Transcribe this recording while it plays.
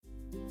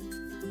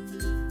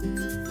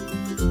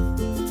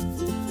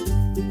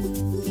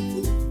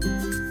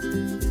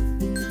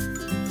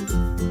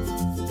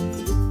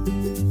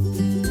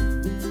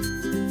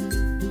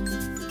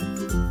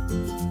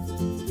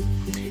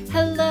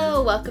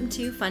welcome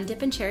to Fun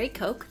Dip and Cherry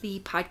Coke, the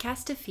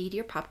podcast to feed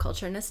your pop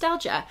culture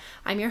nostalgia.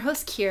 I'm your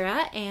host,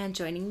 Kira, and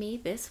joining me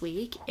this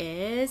week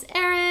is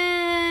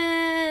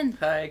Aaron!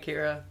 Hi,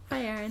 Kira.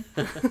 Hi, Aaron.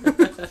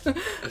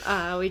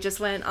 We just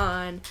went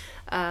on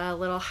a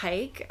little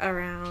hike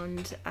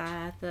around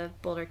the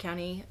Boulder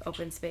County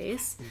open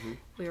space. Mm-hmm.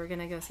 We were going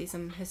to go see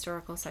some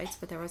historical sites,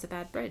 but there was a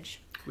bad bridge.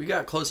 We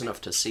got close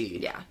enough to see.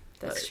 Yeah,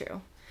 that's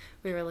true.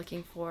 We were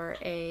looking for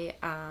a...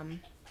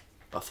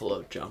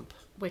 buffalo jump.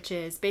 Which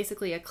is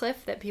basically a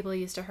cliff that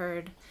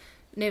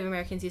Native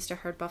Americans used to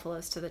herd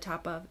buffaloes to the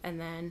top of and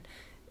then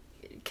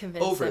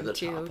convince them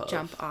to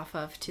jump off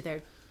of to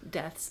their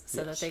deaths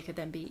so that they could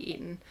then be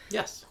eaten.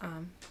 Yes.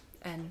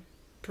 And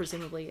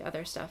presumably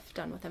other stuff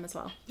done with them as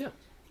well. Yeah.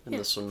 And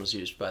this one was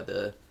used by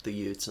the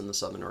Utes and the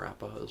Southern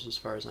Arapahoes, as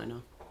far as I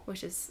know.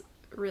 Which is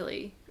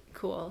really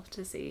cool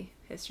to see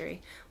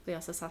history. We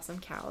also saw some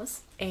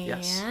cows.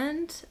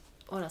 And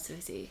what else did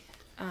we see?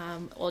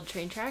 Old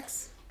train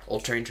tracks.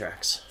 Old train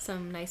tracks.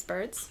 Some nice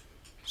birds.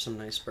 Some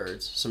nice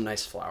birds. Some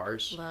nice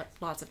flowers.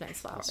 Lots of nice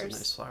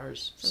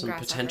flowers. Some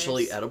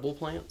potentially edible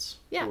plants.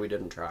 Yeah. That we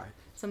didn't try.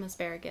 Some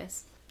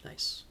asparagus.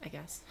 Nice. I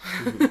guess.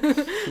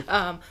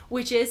 Mm-hmm.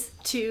 Which is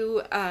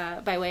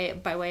by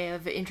way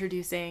of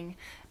introducing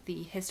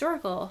the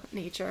historical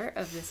nature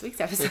of this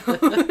week's episode,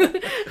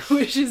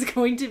 which is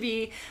going to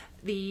be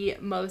the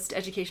most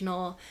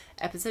educational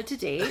episode to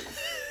date,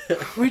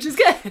 which is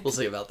good. We'll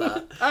see about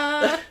that.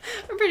 I'm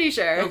pretty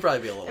sure. It'll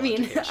probably be a little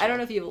I don't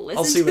know if you've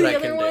listened to the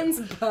other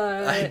ones,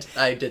 but...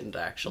 I didn't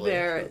actually.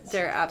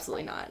 They're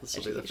absolutely not This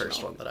will be the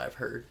first one that I've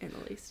heard. In the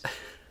least.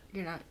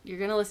 You're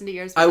going to listen to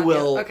yours? I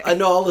will. Okay. I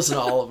know I'll listen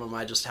to all of them.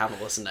 I just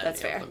haven't listened to any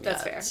of them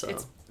That's yet. fair. So.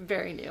 It's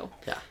very new.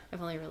 Yeah.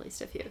 I've only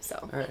released a few,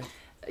 so... All right.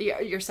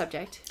 Your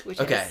subject, which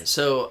Okay, is...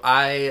 so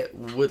I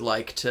would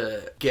like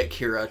to get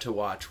Kira to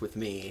watch with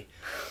me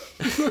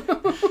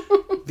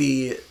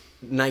the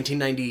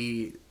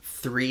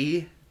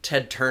 1993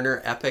 Ted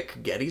Turner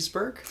epic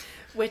Gettysburg,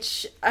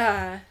 which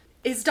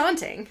is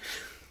daunting.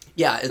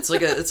 Yeah, it's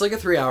like a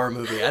 3-hour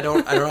movie. I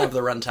don't have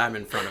the runtime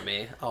in front of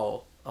me.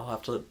 I'll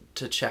have to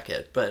check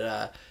it,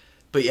 but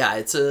yeah,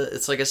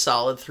 it's like a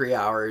solid 3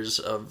 hours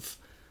of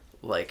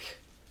like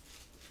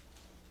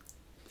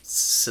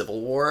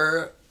Civil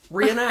War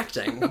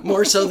reenacting,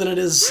 more so than it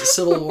is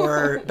Civil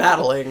War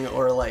battling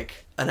or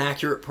like an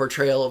accurate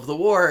portrayal of the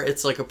war.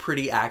 It's like a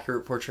pretty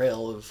accurate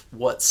portrayal of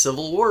what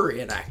Civil War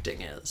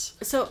reenacting is.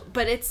 So,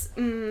 but it's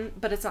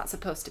not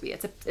supposed to be.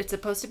 It's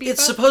supposed to be.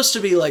 It's supposed to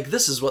be like,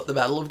 this is what the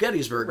Battle of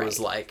Gettysburg was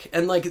like,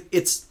 and like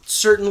it's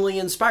certainly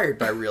inspired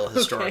by real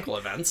historical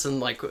events, and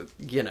like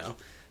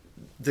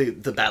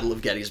the Battle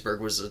of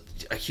Gettysburg was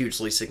a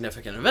hugely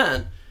significant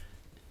event,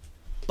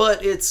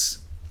 but it's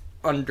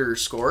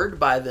underscored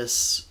by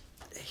this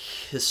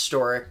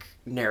historic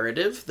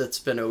narrative that's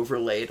been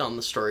overlaid on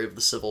the story of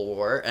the Civil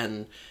War,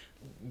 and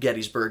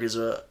Gettysburg is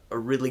a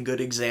really good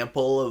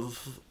example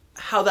of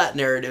how that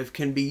narrative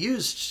can be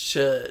used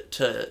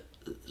to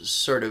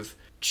sort of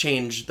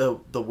change the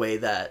way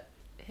that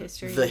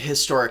the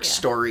historic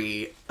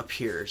story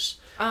appears.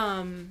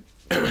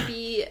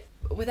 Maybe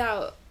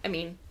without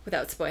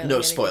spoiling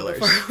no spoilers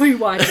before we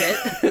watch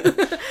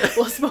it.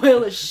 We'll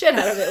spoil the shit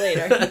out of it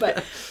later,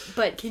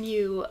 but can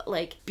you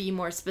like be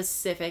more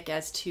specific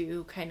as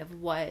to kind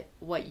of what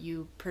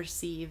you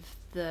perceive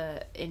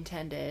the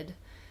intended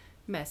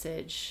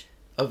message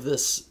of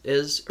this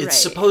is? It's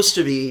supposed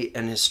to be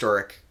an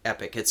historic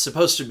epic. It's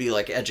supposed to be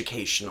like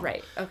educational,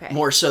 right? Okay,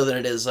 more so than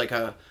it is like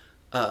a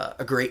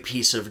great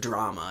piece of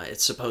drama.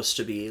 It's supposed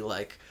to be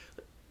like,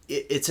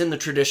 it's in the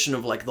tradition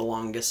of like The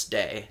Longest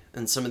Day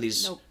and some of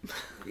these. Nope.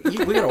 We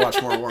gotta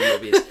watch more war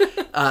movies.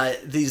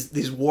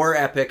 These war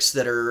epics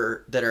that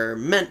are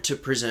meant to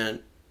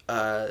present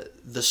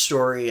the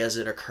story as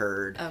it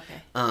occurred.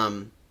 Okay.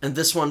 And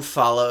this one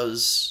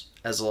follows,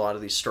 as a lot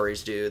of these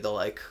stories do, the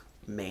like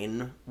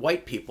main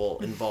white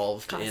people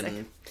involved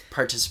in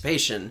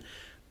participation.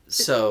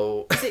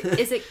 So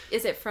is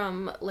it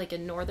from like a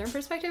northern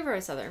perspective or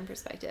a southern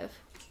perspective?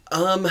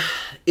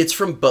 It's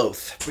from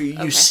both.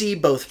 You see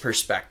both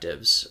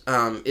perspectives.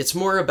 It's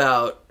more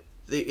about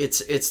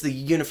it's the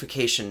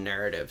unification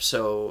narrative.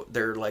 So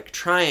they're like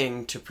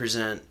trying to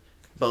present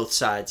both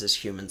sides as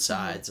human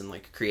sides and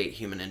like create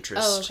human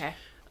interest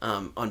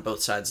on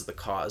both sides of the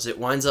cause. It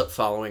winds up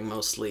following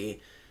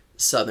mostly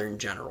Southern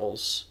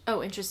generals.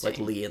 Oh, interesting. Like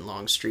Lee and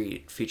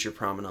Longstreet feature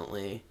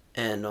prominently.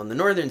 And on the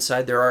northern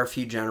side, there are a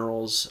few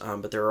generals,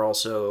 but there are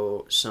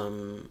also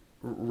some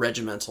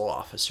regimental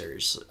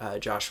officers.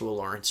 Joshua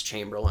Lawrence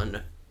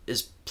Chamberlain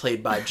is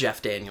played by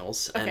Jeff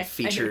Daniels and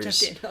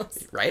features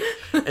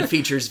and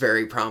features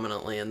very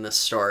prominently in this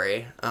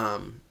story.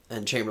 And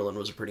Chamberlain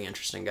was a pretty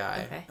interesting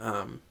guy. Okay.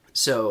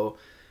 So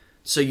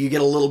you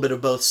get a little bit of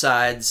both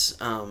sides,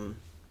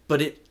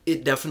 but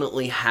it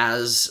definitely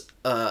has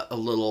a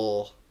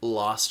little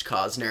lost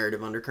cause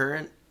narrative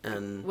undercurrent.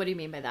 And what do you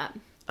mean by that?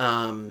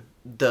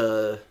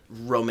 The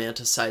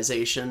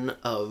romanticization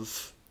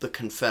of the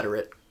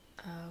Confederate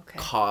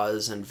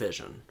cause and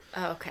vision.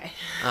 Oh, okay.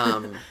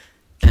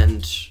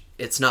 And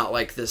it's not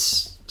like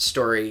this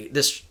story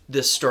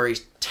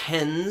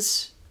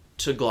tends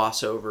to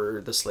gloss over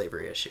the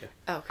slavery issue.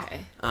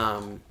 Okay.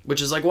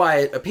 Which is like why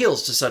it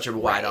appeals to such a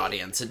wide Right.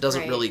 audience. It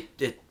doesn't Right. really,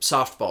 it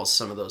softballs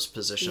some of those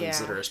positions Yeah.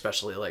 that are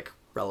especially like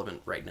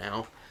relevant right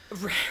now.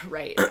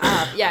 Right.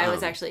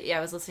 I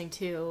was listening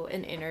to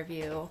an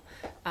interview.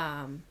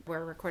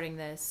 We're recording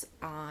this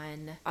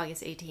on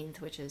August 18th,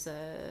 which is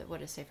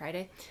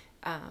Friday.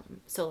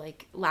 So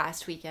like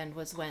last weekend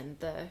was when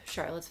the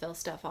Charlottesville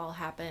stuff all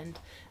happened.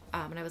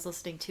 And I was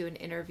listening to an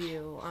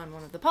interview on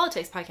one of the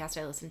politics podcasts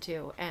I listened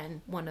to, and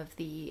one of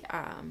the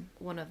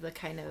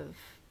kind of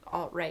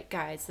alt-right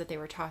guys that they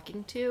were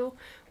talking to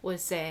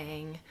was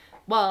saying,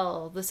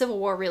 well, the Civil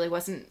War really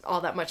wasn't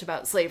all that much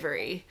about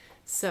slavery.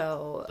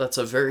 So That's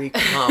a very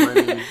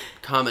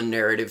common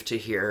narrative to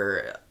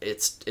hear.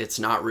 It's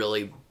not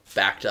really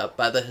backed up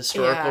by the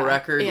historical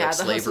record. Yeah, like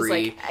the host was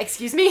slavery. like,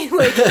 excuse me,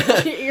 like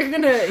you're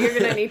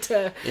gonna need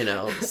to.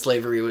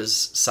 Slavery was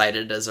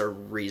cited as a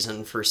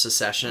reason for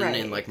secession Right.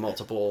 in like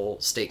multiple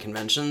state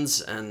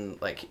conventions,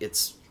 and like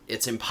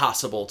it's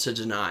impossible to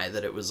deny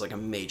that it was like a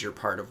major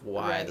part of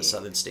why the Right.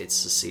 southern states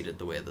seceded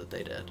the way that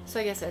they did. So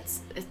I guess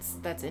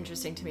that's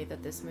interesting to me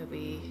that this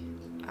movie,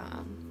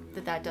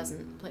 that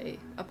doesn't play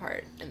a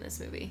part in this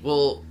movie.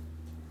 Well,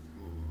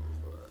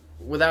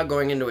 without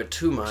going into it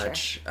too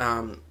much,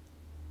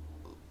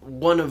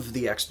 one of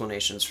the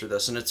explanations for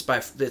this, and it's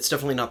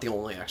definitely not the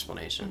only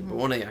explanation, but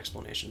one of the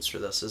explanations for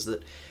this is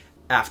that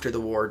after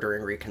the war,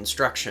 during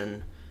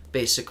Reconstruction,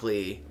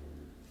 basically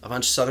a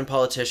bunch of Southern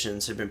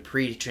politicians had been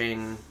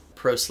preaching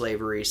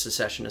pro-slavery,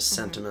 secessionist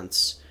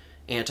sentiments,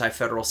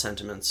 anti-federal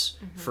sentiments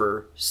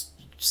for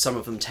some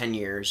of them 10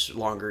 years,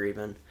 longer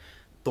even.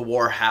 The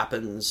war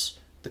happens,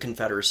 the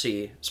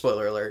Confederacy,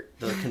 spoiler alert,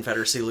 the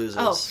Confederacy loses.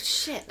 Oh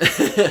shit!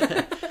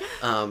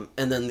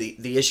 And then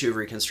the issue of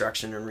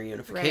Reconstruction and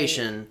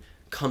reunification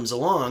comes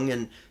along,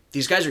 and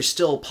these guys are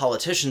still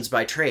politicians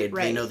by trade.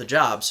 Right. They know the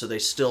job, so they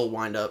still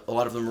wind up, a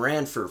lot of them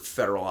ran for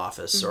federal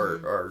office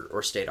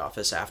or state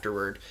office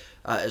afterward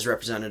as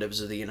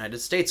representatives of the United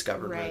States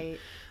government. Right.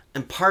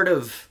 And part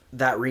of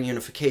that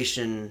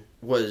reunification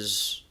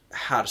was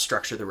how to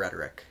structure the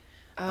rhetoric.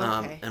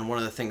 Okay. And one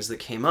of the things that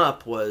came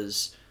up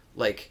was,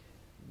 like,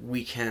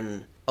 we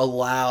can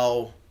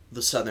allow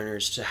the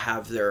Southerners to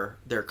have their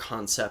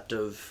concept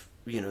of,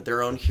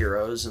 their own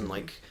heroes, and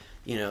like,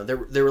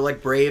 they were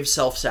like brave,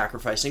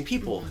 self-sacrificing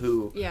people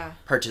who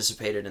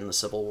participated in the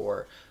Civil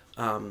War,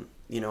 on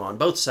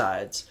both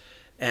sides.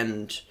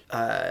 And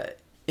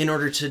in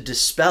order to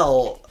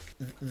dispel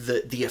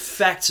the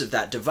effects of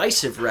that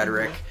divisive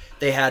rhetoric,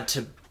 they had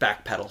to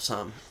backpedal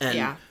some.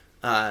 And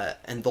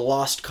and the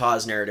lost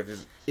cause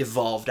narrative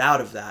evolved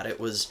out of that. It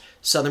was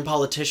Southern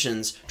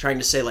politicians trying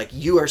to say, like,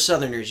 you are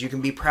Southerners, you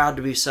can be proud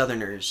to be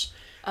Southerners.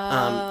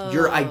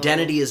 Your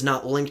identity is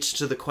not linked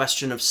to the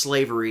question of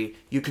slavery.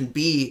 You can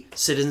be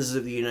citizens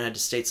of the United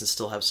States and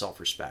still have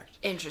self-respect.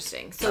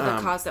 Interesting. So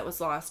the cause that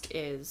was lost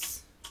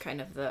is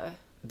kind of the...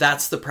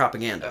 That's the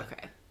propaganda.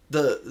 Okay.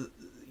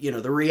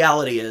 The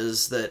reality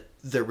is that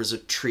there was a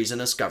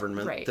treasonous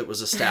government that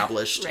was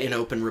established in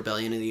open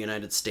rebellion in the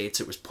United States.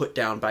 It was put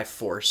down by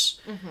force,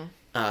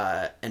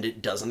 and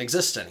it doesn't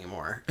exist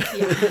anymore.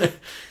 Yeah.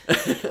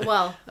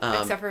 Well,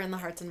 except for in the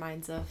hearts and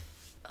minds of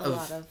a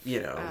lot of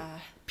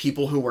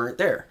people who weren't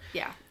there.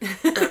 Yeah.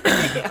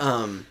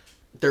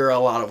 There are a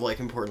lot of like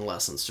important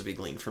lessons to be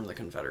gleaned from the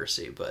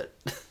Confederacy, but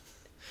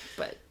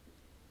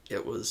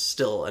it was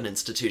still an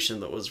institution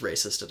that was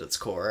racist at its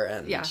core,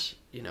 and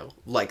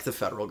like the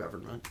federal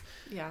government.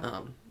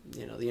 Yeah.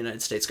 The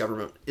United States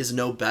government is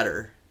no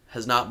better,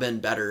 has not been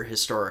better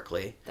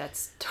historically.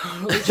 That's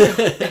totally true.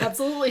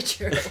 Absolutely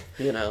true.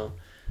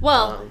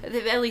 Well,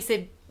 at least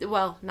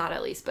not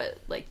at least, but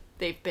like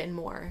they've been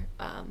more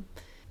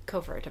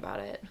covert about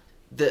it.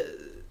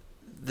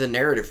 The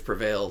narrative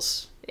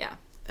prevails. Yeah.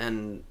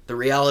 And the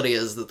reality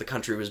is that the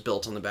country was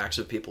built on the backs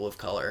of people of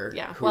color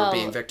who were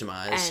being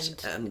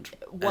victimized and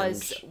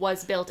was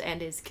built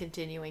and is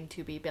continuing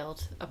to be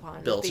built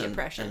upon the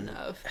oppression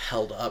of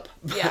held up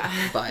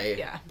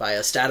by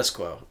a status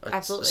quo,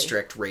 a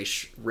strict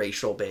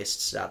racial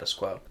based status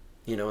quo.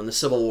 And the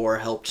Civil War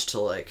helped to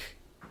like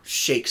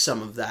shake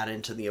some of that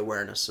into the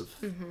awareness of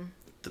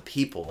the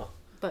people.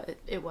 But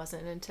it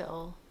wasn't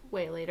until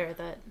way later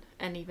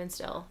and even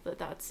still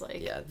that's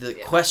like the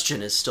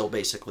question is still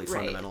basically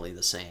fundamentally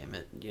the same.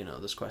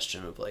 This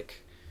question of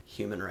like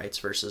human rights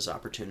versus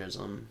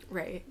opportunism,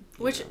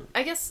 which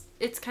I guess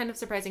it's kind of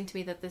surprising to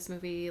me that this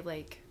movie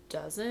like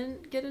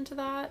doesn't get into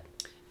that.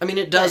 I mean,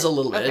 it does a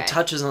little bit. It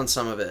touches on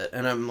some of it,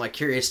 and I'm like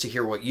curious to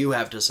hear what you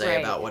have to say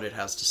about what it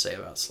has to say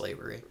about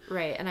slavery.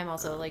 Right, and I'm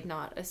also like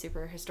not a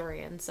super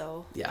historian,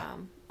 so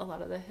a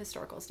lot of the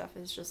historical stuff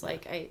is just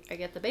like I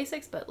get the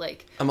basics, but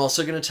like I'm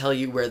also gonna tell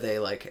you where they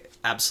like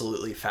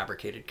absolutely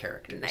fabricated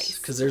characters. Nice,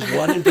 because there's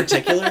one in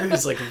particular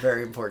who's like a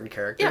very important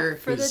character.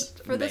 For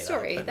the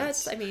story.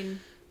 That's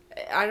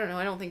I don't know.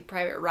 I don't think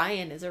Private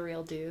Ryan is a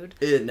real dude.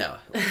 No.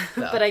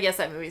 But I guess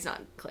that movie's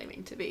not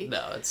claiming to be.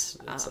 No, it's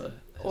a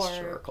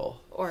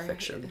historical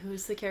fiction.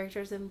 Who's the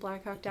characters in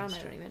Black Hawk Down? I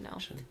don't even know.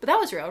 But that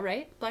was real,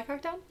 right? Black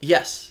Hawk Down?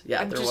 Yes.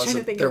 Yeah, I'm there just trying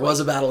to think there of, was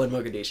a battle in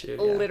Mogadishu.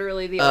 Yeah.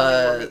 Literally the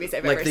only war movies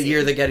I've ever like seen. the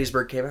year that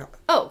Gettysburg came out.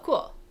 Oh,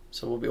 cool.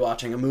 So we'll be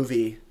watching a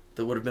movie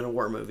that would have been a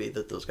war movie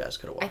that those guys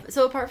could have watched.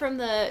 So apart from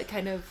the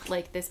kind of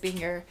like this being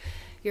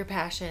your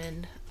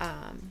passion,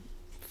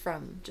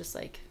 from just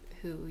like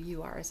who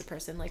you are as a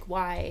person, like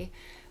why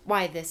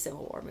this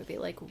Civil War movie?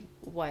 Like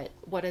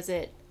what is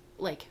it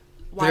like?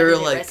 Why did it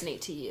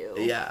resonate to you?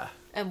 Yeah.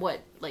 And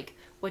what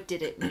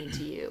did it mean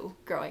to you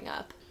growing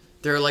up?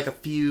 There are like a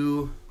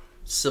few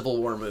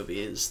Civil War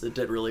movies that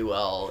did really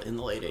well in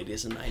the late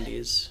 80s and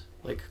 90s,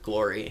 like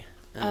Glory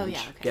and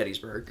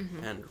Gettysburg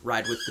and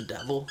Ride with the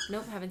Devil.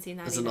 Nope, haven't seen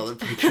that. Is another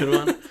pretty good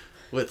one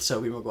with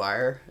Tobey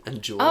Maguire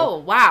and Jewel. Oh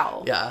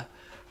wow! Yeah,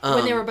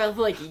 when they were both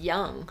like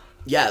young.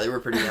 Yeah, they were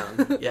pretty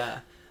young.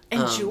 Yeah,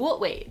 and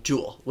Jewel,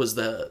 Jewel was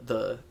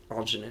the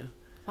ingenue.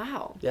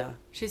 Wow. Yeah,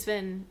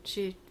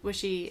 was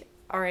she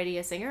already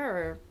a singer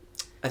or?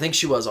 I think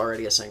she was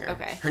already a singer.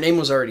 Okay. Her name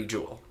was already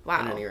Jewel. Wow.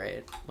 At any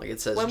rate, like it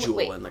says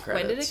Jewel in the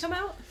credits. When did it come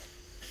out?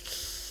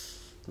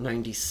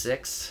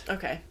 96.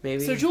 Okay.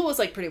 Maybe. So Jewel was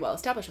like pretty well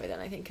established by then,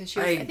 I think, because she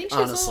was. I think she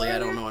honestly, I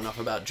don't know enough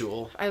about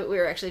Jewel. We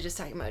were actually just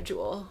talking about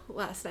Jewel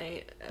last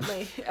night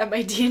at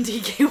my D&D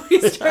game.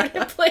 We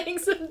started playing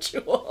some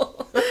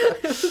Jewel.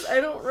 I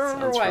don't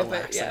remember why,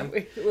 relaxing. but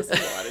yeah, we listened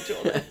to a lot of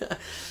Jewel.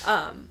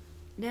 Then.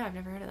 Yeah, I've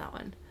never heard of that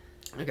one.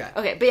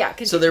 Okay, but yeah.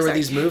 Continue, so there were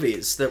these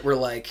movies that were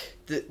like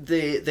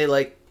they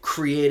like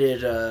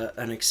created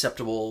an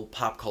acceptable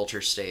pop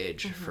culture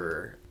stage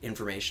for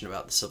information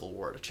about the Civil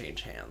War to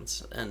change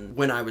hands. And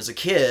when I was a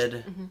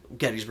kid,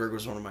 Gettysburg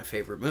was one of my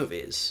favorite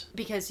movies.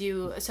 Because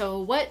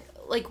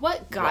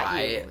what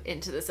got you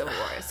into the Civil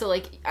War? So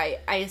like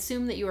I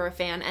assume that you were a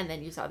fan and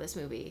then you saw this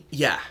movie.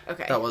 Yeah.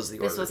 Okay. That was the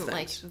order. This wasn't of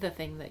like things. the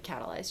thing that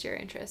catalyzed your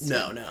interest.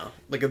 No.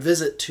 Like a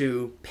visit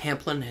to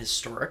Pamplin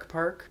Historic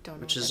Park,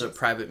 which is a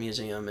private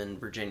museum in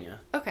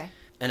Virginia. Okay.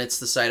 And it's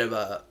the site of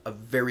a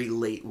very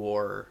late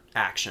war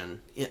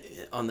action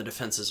on the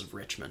defenses of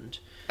Richmond.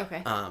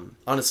 Okay.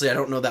 Honestly, I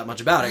don't know that much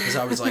about it because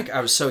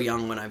I was so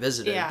young when I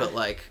visited. Yeah. But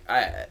like,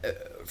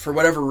 for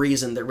whatever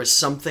reason, there was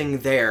something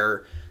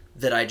there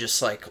that I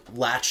just like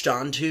latched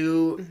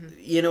onto,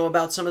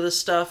 about some of this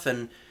stuff.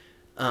 And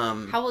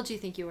how old do you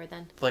think you were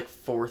then? like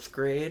 4th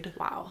grade.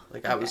 Wow.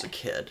 Like I was a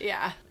kid.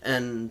 Yeah.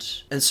 And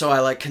so I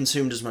like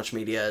consumed as much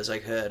media as I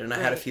could, and I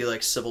had a few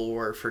like Civil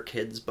War for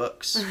kids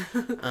books.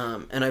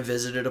 And I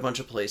visited a bunch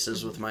of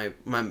places with my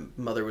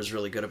mother was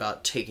really good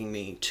about taking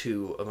me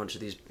to a bunch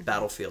of these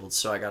battlefields,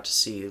 so I got to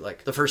see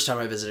like the first time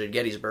I visited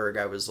Gettysburg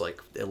I was like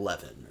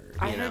 11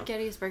 or I heard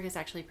Gettysburg is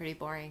actually pretty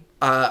boring.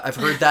 I've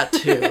heard that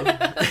too.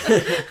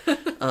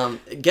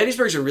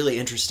 Gettysburg's a really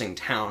interesting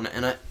town,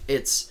 and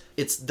it's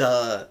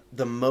the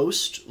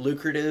most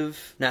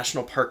lucrative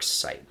national parks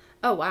site.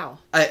 Oh wow!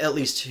 At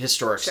least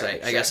historic site.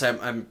 Sure. I guess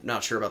I'm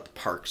not sure about the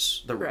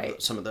parks,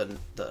 some of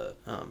the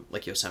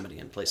like Yosemite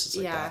and places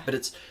like that. But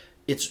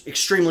it's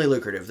extremely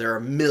lucrative. There are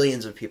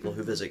millions of people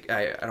who visit.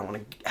 I don't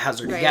want to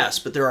hazard a guess,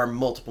 but there are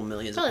multiple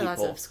millions of people.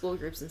 Probably lots of school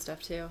groups and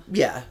stuff too.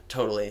 Yeah,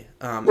 totally.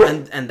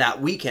 And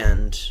that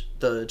weekend,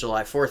 the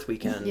July 4th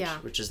weekend,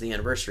 which is the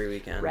anniversary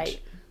weekend.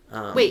 Right.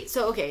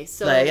 So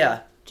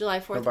July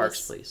 4th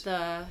was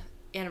the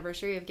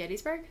anniversary of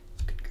Gettysburg?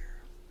 Good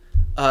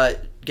girl.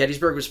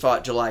 Gettysburg was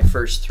fought July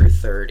 1st through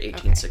 3rd,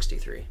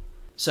 1863. Okay.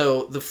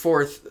 So the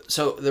 4th...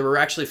 So there were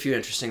actually a few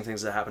interesting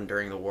things that happened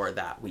during the war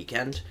that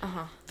weekend.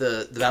 Uh-huh.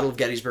 The Battle of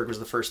Gettysburg was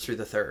the 1st through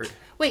the 3rd.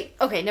 Wait,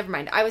 okay, never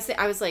mind. I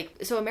was like,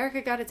 so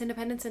America got its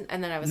independence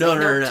and then I was no,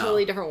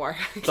 totally different war.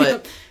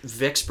 But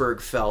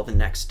Vicksburg fell the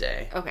next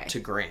day to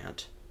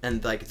Grant.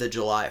 And like the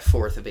July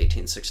 4th of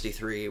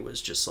 1863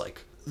 was just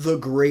like the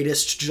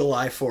greatest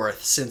July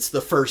 4th since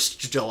the first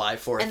July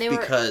 4th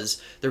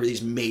because there were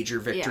these major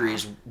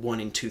victories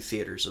won in 2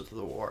 theaters of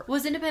the war.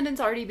 Was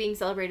independence already being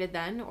celebrated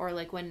then or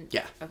like when?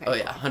 Yeah. Okay, oh,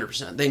 yeah,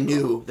 100%. They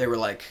knew, they were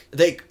like,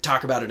 they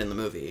talk about it in the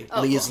movie.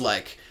 Lee's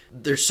like,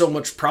 there's so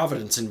much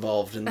providence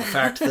involved in the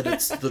fact that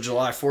it's the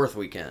July 4th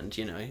weekend.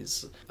 You know,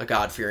 he's a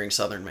God-fearing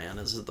Southern man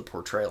is the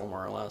portrayal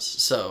more or less.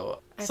 So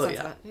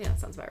yeah.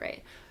 Sounds about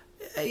right.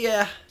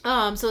 Yeah.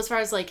 So as far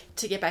as like,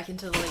 to get back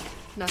into like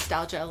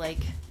nostalgia, like,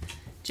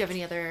 do you have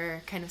any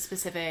other kind of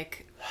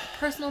specific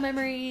personal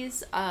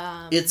memories?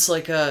 It's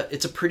like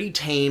it's a pretty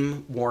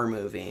tame war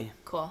movie.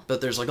 Cool. But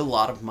there's like a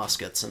lot of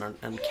muskets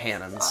and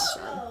cannons.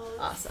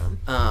 Awesome.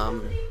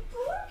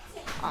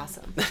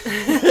 Awesome.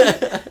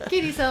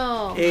 Katie's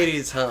home.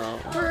 Katie's home.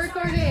 We're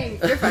recording.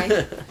 You're fine.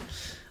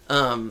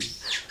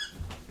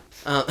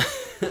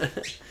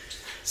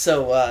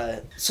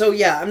 So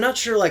yeah, I'm not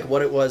sure like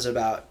what it was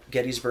about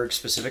Gettysburg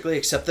specifically,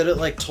 except that it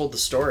like told the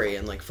story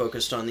and like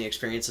focused on the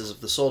experiences of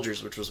the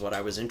soldiers, which was what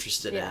I was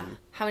interested in.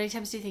 How many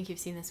times do you think you've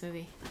seen this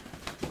movie?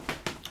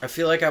 I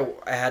feel like I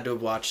had to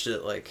have watched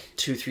it like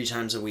 2-3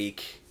 times a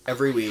week,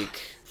 every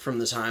week, from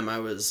the time I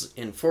was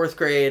in 4th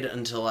grade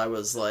until I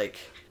was like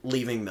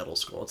leaving middle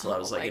school until I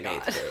was like in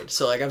God. 8th grade.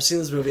 So like I've seen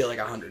this movie like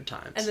 100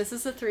 times. And this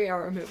is a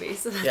 3-hour movie,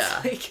 so that's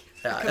Yeah. like...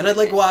 Yeah, and I'd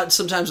like watch.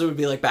 Sometimes it would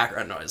be like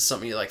background noise,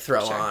 something you like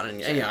throw Sure, on,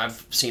 and sure. you know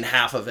I've seen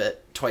half of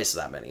it twice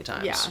that many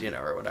times, Yeah. you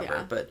know, or whatever.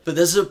 Yeah. But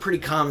this is a pretty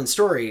common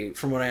story,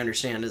 from what I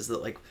understand, is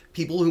that like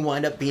people who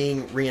wind up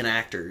being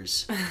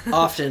reenactors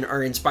often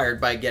are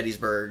inspired by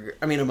Gettysburg.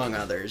 I mean, among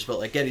others, but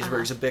like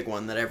Gettysburg's a big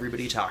one that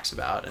everybody talks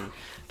about, and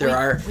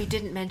We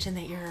didn't mention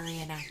that you're a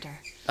reenactor.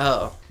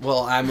 Oh well,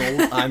 I'm a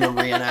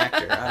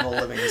reenactor. I'm a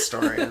living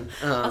historian.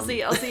 I'll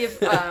see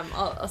if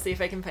I'll see if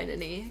I can find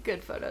any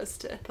good photos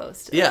to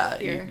post. Of Yeah,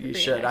 your you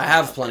should. reenactment I have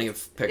outfits. plenty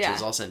of pictures.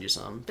 Yeah. I'll send you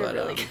some. They're But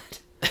really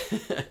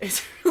good.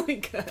 It's really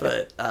good.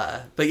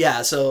 but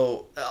yeah.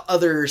 So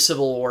other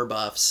Civil War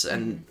buffs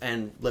and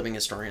living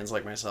historians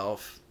like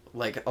myself,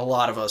 like a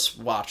lot of us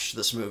watched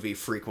this movie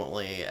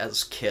frequently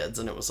as kids,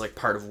 and it was like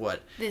part of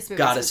what This movie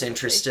got us specifically.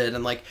 interested.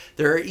 And like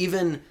there are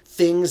even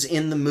things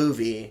in the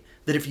movie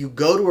that if you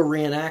go to a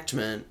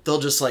reenactment, they'll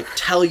just like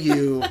tell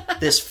you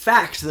this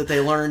fact that they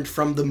learned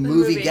from the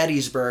movie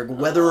Gettysburg,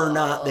 whether or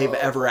not they've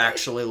ever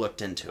actually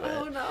looked into it.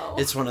 Oh, no.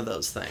 It's one of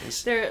those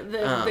things. They're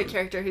the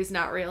character who's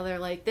not real. They're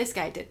like, this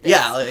guy did this.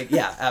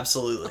 Yeah,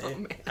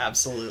 absolutely.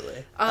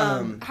 Absolutely.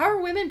 How are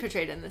women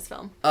portrayed in this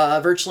film?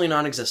 Virtually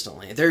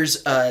non-existently.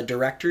 There's a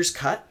director's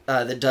cut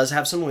that does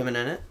have some women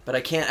in it, but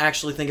I can't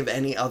actually think of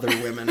any other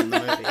women in the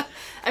movie.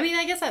 I mean,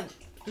 I guess that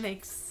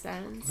makes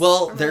sense.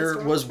 Well, from a there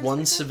historical was one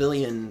perspective.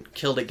 civilian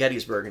killed at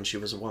Gettysburg, and she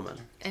was a woman.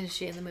 And is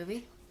she in the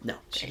movie? No,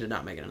 she did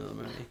not make it into the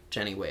movie.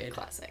 Jenny Wade.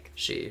 Classic.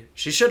 She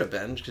should have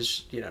been,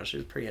 because, you know, she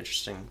was pretty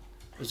interesting.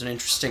 It was an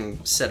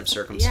interesting set of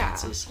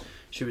circumstances. Yeah.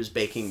 She was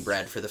baking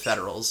bread for the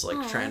Federals,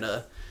 like, trying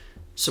to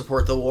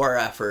support the war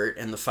effort,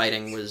 and the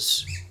fighting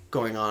was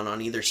going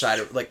on either side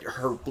of, like,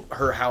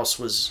 her house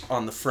was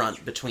on the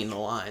front between the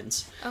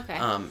lines. Okay.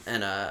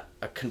 And a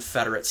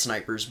Confederate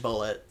sniper's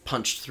bullet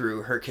punched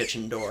through her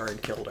kitchen door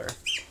and killed her.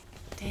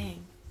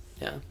 Dang.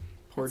 Yeah.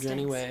 Poor That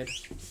Jenny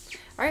stinks. Wade.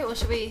 All right, well,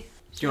 should we...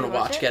 Do you want to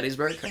watch it?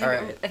 Gettysburg? All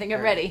right. I think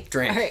I'm ready.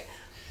 Drink. All right.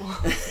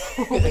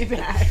 We'll be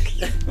back.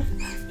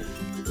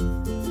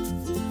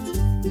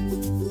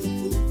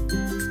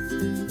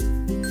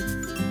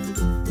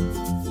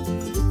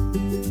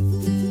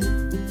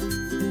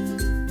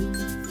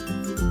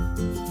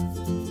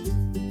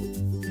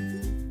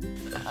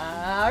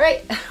 All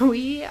right,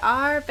 we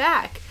are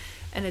back.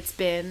 And it's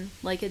been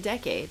like a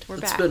decade. We're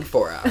back. It's been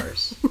 4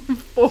 hours.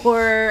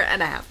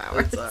 4.5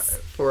 hours. It's all right.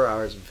 4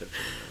 hours and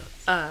 15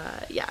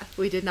 minutes. Yeah,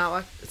 we did not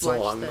watch a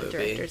long the movie.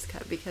 director's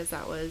cut because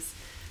that was...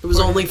 It was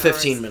only 4.5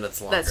 15 hours.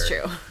 minutes longer. That's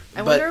true.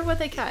 I But wonder what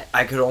they cut.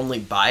 I could only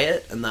buy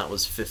it, and that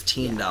was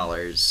 $15,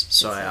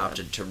 so I Instead of-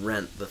 opted to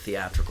rent the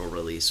theatrical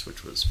release,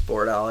 which was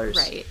 $4.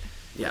 Right.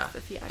 Yeah.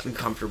 The theatrical I'm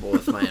comfortable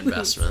with my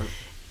investment.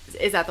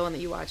 Is that the one that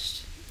you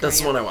watched?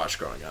 That's the one I watched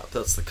growing up.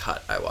 That's the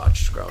cut I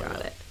watched growing Got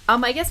up. it.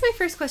 I guess my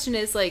first question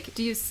is, like,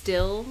 do you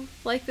still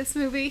like this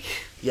movie?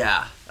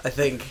 Yeah, I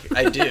think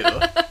I do.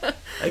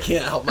 I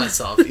can't help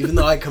myself, even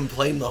though I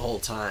complain the whole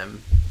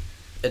time.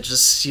 It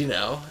just, you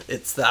know,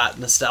 it's that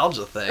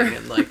nostalgia thing,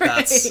 and like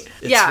that's Right.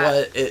 it's Yeah.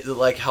 what it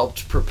like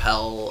helped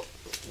propel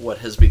what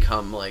has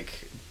become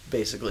like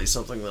basically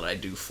something that I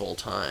do full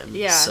time.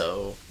 Yeah.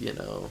 So, you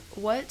know.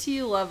 What do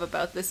you love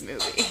about this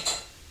movie?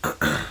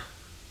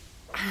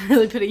 I'm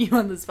really putting you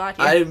on the spot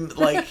here. I'm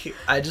like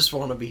I just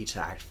want to be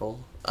tactful.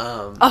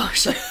 Oh,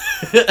 sure.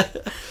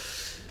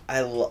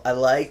 I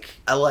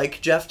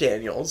like Jeff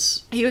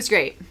Daniels, He was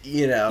great.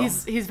 you know.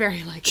 He's very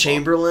likable.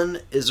 Chamberlain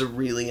is a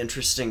really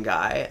interesting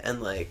guy,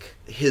 and like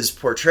his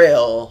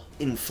portrayal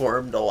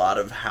informed a lot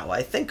of how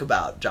I think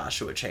about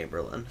Joshua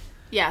Chamberlain.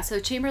 Yeah, so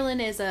Chamberlain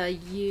is a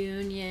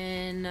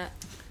Union...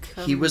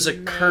 He was a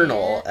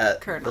colonel at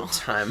Colonel. the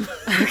time.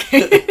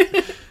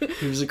 Okay.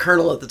 He was a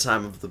colonel at the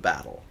time of the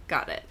battle.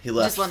 Got it. He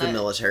left Just the wanna-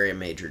 military a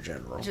major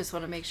general. Just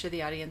want to make sure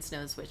the audience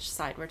knows which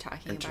side we're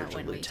talking Entered about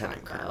when we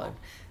lieutenant talk colonel.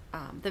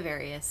 about the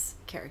various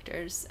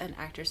characters and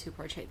actors who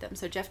portrayed them.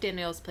 So Jeff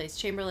Daniels plays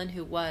Chamberlain,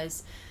 who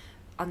was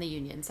on the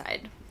Union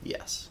side.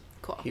 Yes.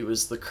 Cool. He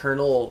was the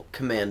colonel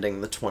commanding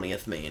the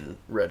 20th Maine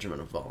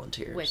Regiment of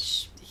Volunteers.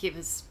 Which he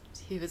was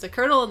a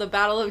colonel in the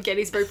Battle of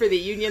Gettysburg for the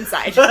Union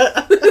side.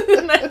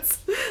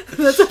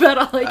 that's about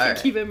all I can right.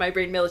 keep in my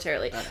brain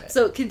militarily. right.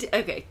 So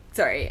okay,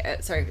 sorry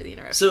for the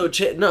interruption. So,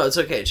 no, it's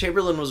okay.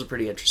 Chamberlain was a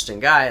pretty interesting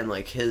guy, and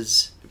like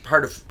his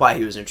part of why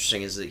he was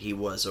interesting is that he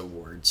was a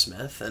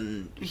wordsmith,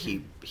 and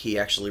he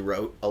actually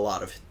wrote a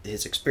lot of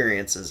his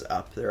experiences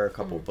up. There are a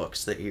couple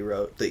books that he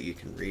wrote that you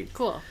can read.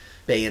 Cool.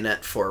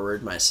 Bayonet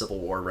Forward, My Civil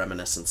War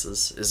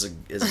Reminiscences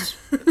is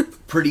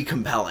pretty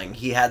compelling.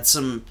 He had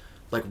some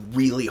like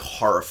really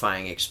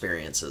horrifying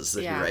experiences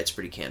that Yeah. he writes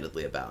pretty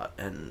candidly about,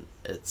 and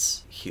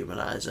it's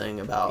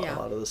humanizing about Yeah. a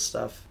lot of this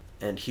stuff.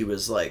 And he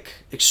was like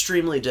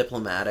extremely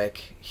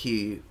diplomatic.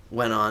 He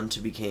went on to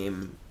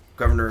become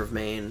governor of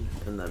Maine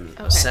and then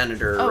a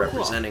senator Oh, cool.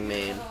 representing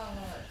Maine.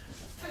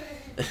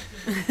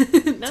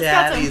 That's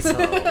Daddy's got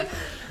some- home.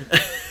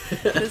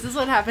 This is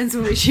what happens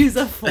when we choose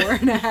a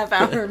 4.5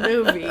 hour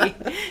movie.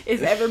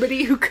 Is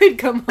everybody who could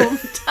come home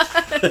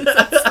does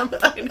at some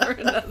point or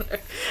another.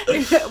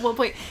 At one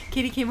point,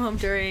 Katie came home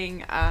during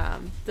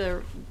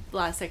the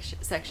last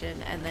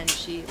section, and then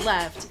she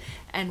left.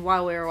 And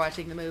while we were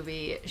watching the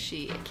movie,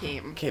 she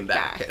came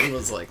back and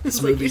was like,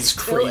 "This movie's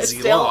crazy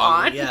still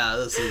long. On. Yeah,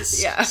 this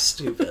is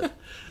stupid."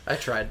 I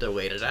tried to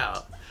wait it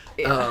out.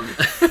 Yeah.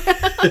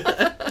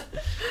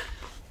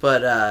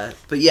 But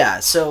yeah,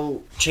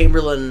 so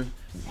Chamberlain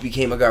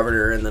became a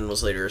governor and then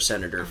was later a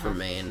senator from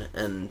Maine,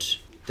 and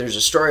there's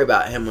a story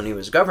about him when he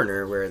was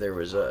governor where there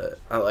was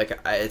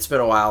it's been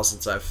a while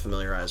since I've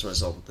familiarized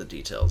myself with the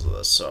details of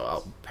this, so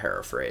I'll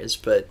paraphrase,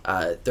 but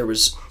there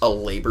was a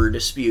labor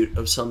dispute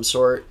of some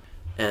sort,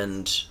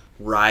 and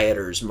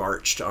rioters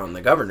marched on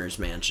the governor's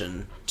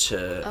mansion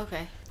to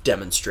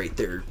demonstrate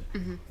their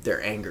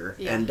anger,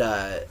 and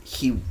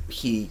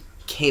he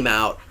came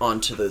out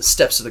onto the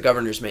steps of the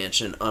governor's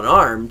mansion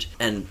unarmed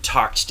and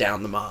talked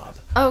down the mob.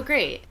 Oh,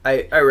 great.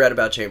 I read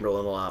about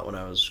Chamberlain a lot when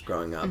I was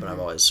growing up, and I've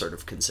always sort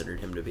of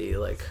considered him to be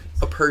like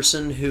a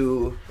person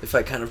who, if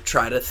I kind of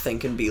try to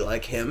think and be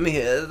like him,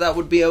 that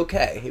would be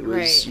okay. He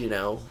was,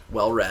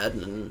 well read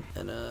and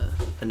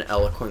an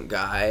eloquent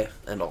guy,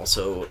 and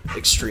also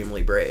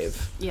extremely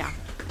brave. Yeah.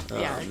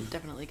 Yeah, I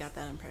definitely got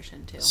that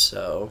impression too.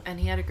 So, and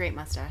he had a great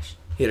mustache.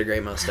 He had a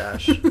great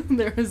mustache.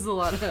 There was a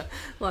lot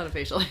of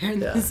facial hair in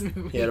this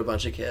movie. He had a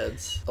bunch of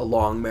kids. A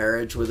long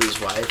marriage with his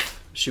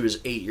wife. She was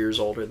 8 years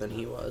older than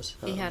he was.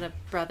 He had a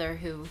brother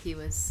who he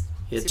was...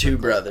 He had two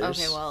brothers.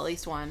 Okay, well, at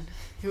least one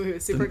who he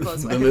was super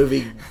close with. The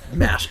movie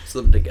mashes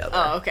them together.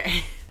 Oh,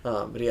 okay.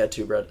 But he had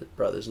two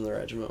brothers in the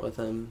regiment with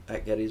him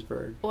at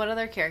Gettysburg. What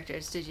other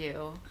characters did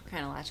you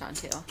kind of latch on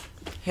to?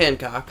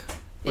 Hancock.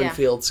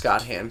 Winfield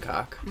Scott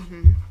Hancock.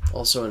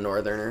 Also a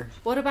Northerner.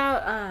 What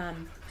about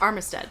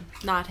Armistead?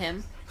 Not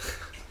him.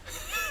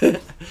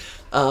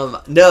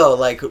 No,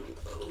 like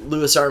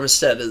Louis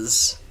Armistead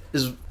is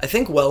I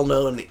think well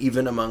known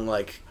even among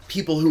like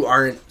people who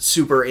aren't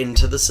super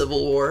into the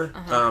Civil War,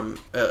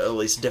 at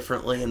least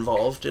differently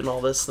involved in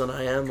all this than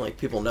I am. Like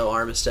people know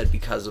Armistead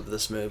because of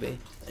this movie,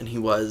 and he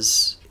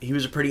was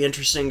a pretty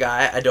interesting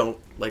guy. I don't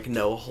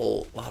know a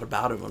whole lot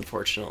about him,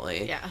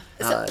 unfortunately. Yeah.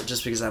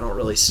 Just because I don't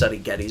really study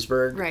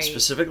Gettysburg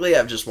specifically.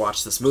 I've just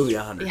watched this movie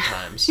 100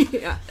 times.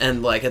 Yeah.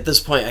 And at this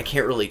point, I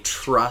can't really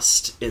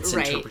trust its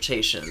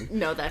interpretation.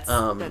 No, that's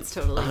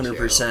totally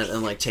 100%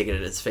 true. And take it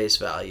at its face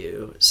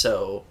value.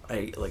 So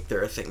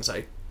there are things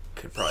I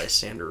could probably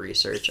stand to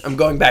research. I'm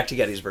going back to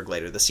Gettysburg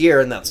later this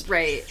year, and that's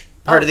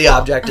part of the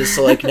object is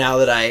to now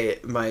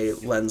that my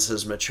lens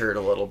has matured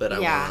a little bit, I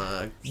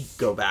want to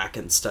go back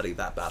and study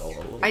that battle a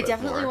little bit. I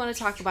definitely want to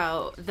talk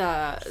about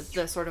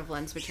the sort of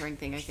lens maturing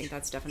thing. I think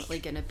that's definitely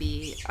going to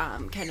be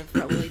kind of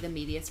probably the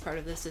meatiest part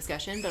of this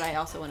discussion, but I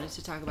also wanted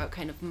to talk about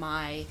kind of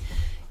my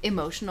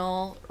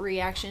emotional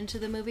reaction to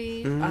the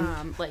movie,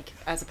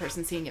 as a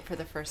person seeing it for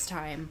the first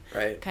time,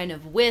 kind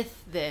of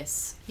with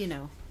this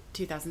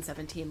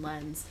 2017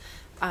 lens.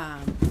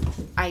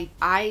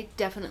 I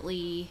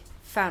definitely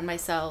found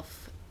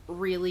myself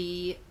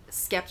really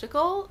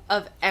skeptical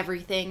of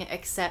everything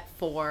except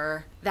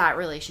for that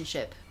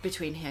relationship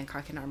between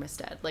Hancock and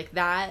Armistead.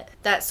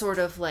 That sort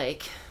of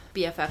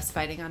BFFs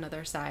fighting on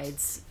other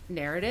sides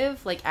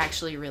narrative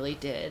actually really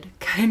did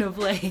kind of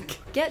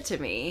get to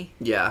me.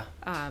 Yeah.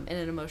 In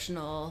an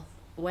emotional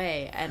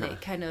way, and it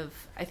kind of,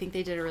 I think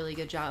they did a really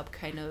good job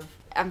kind of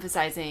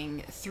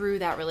emphasizing through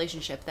that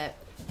relationship that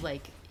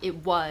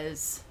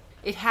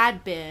it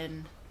had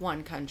been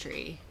one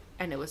country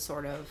and it was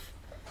sort of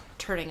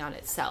turning on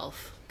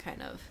itself,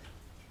 kind of.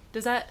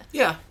 Does that?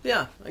 Yeah,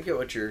 I get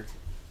what you're...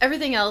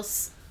 Everything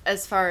else,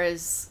 as far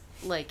as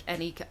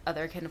any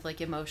other kind of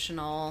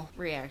emotional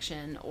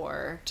reaction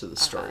or... To the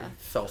story.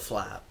 Fell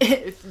flat.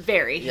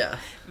 Very. Yeah.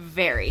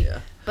 Very. Yeah.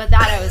 But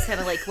that I was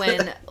kind of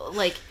when,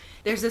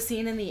 there's a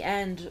scene in the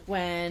end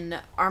when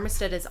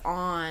Armistead is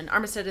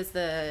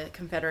the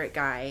Confederate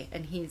guy,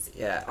 and he's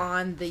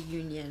on the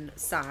Union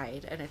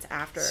side, and it's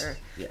after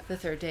the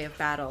third day of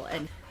battle,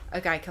 and a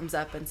guy comes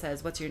up and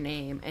says, "What's your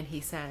name?" And he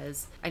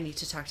says, "I need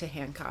to talk to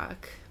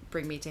Hancock.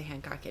 Bring me to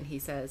Hancock." And he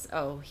says,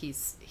 "Oh,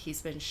 he's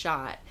been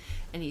shot."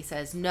 And he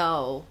says,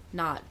 "No,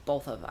 not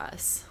both of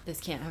us.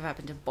 This can't have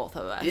happened to both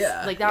of us."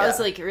 Yeah. That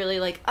was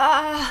really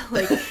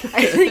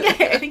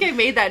I think I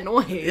made that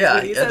noise. Yeah,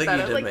 I think you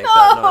did make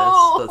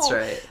that noise. That's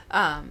right.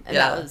 And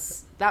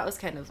that was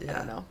kind of I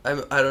don't know.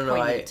 I don't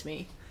know. To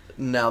me.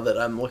 Now that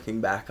I'm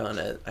looking back on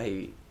it,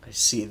 I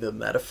see the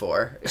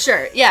metaphor.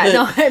 Sure. Yeah.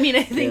 No. I mean,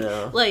 I think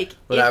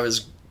when I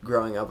was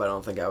growing up, I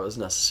don't think I was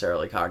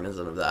necessarily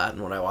cognizant of that,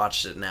 and when I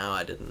watched it now,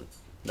 I didn't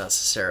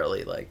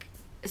necessarily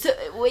So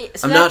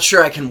I'm not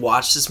sure I can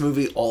watch this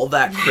movie all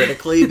that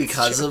critically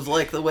because of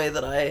the way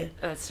that I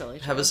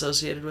have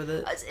associated with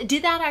it.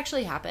 Did that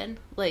actually happen?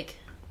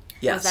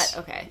 Yes. Was that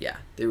okay? Yeah,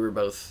 they were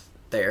both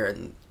there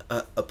and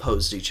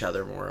opposed each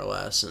other more or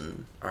less,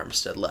 and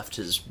Armistead left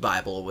his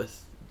Bible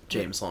with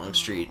James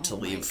Longstreet to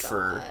leave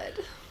for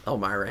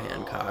Elmira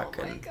Hancock,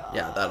 and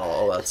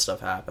all that stuff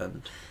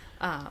happened.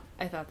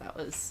 I thought that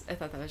was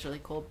really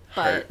cool,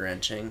 but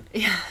heart-wrenching.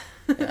 Yeah.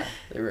 Yeah,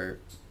 they were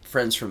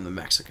friends from the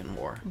Mexican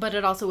War. But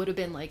it also would have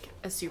been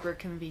a super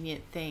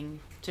convenient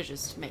thing to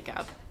just make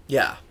up.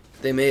 Yeah.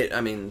 They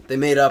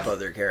made up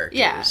other characters.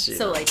 Yeah,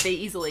 so like they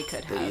easily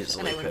could have. They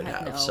easily and I would could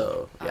have. no,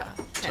 So yeah,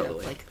 kind totally.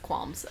 of like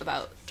qualms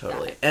about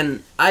Totally. that.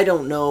 And I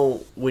don't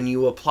know, when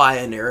you apply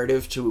a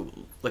narrative to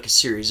like a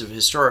series of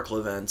historical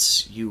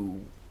events,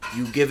 you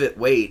give it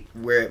weight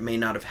where it may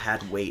not have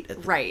had weight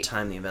at the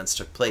time the events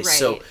took place. Right.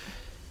 So,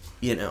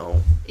 you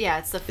know, yeah,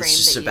 it's the frame. it's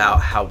just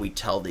about how we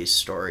tell these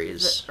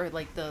stories. Or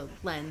like the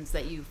lens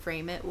that you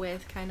frame it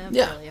with kind of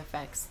Yeah. really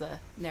affects the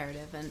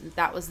narrative. And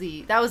that was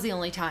the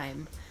only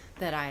time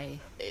that I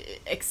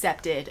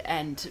accepted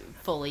and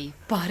fully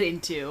bought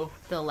into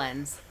the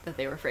lens that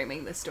they were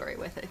framing this story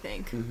with, I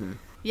think. Mm-hmm.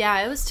 Yeah,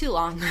 it was too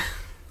long.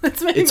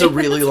 It's a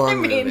really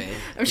long movie.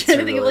 I'm trying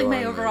to think of like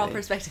my overall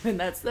perspective,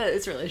 and it's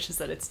really just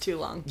that it's too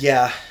long.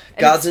 Yeah,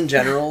 Gods and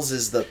Generals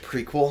is the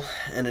prequel,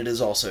 and it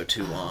is also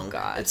too long.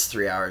 God. It's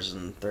 3 hours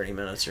and 30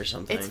 minutes or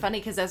something. It's funny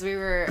because as we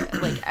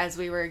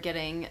were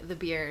getting the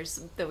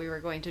beers that we were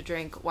going to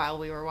drink while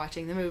we were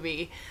watching the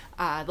movie,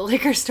 the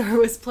liquor store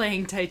was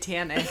playing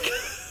Titanic.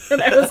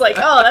 And I was like,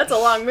 oh, that's a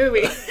long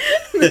movie.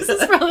 This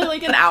is probably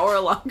like an hour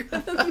longer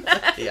than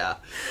that. Yeah.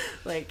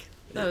 Like,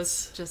 that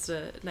was just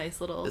a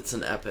nice little... It's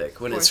an epic.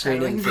 When it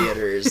screened in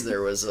theaters,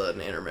 there was an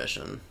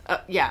intermission.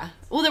 Yeah.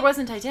 Well, there was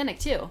in Titanic,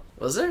 too.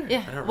 Was there?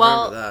 Yeah. I don't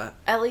well, remember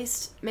that. At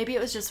least, maybe it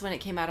was just when it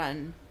came out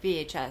on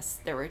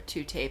VHS, there were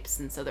 2 tapes,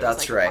 and so there was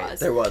That's like a right. pause.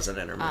 There was an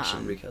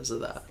intermission because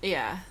of that.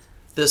 Yeah.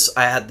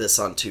 I had this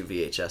on 2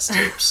 VHS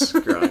tapes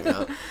growing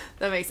up.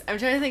 I'm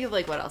trying to think of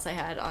like what else I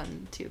had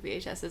on 2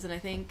 VHSs, and I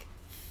think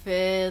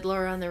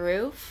Fiddler on the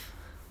Roof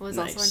was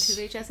also on 2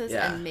 VHSs,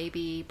 Yeah. and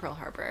maybe Pearl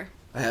Harbor.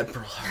 I had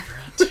Pearl Harbor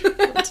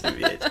on 2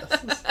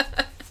 VHSs.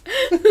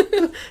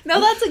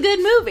 No, that's a good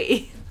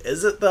movie.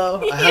 Is it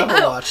though? I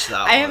haven't watched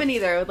that one. I haven't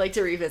either. I would like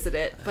to revisit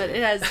it, but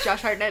it has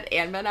Josh Hartnett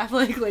and Ben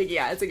Affleck. Like,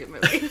 yeah, it's a good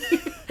movie.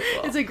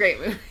 Well, it's a great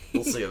movie.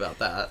 We'll see about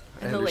that.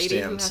 I And the lady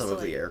who understand has some to,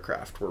 of the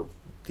aircraft were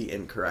the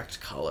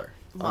incorrect color.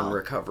 Well.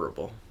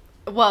 Unrecoverable.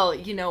 Well,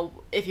 you know,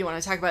 if you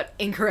want to talk about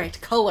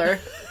incorrect color,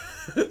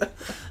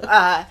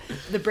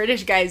 the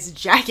British guy's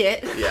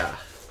jacket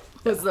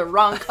was the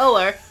wrong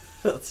color.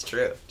 That's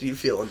true. Do you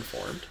feel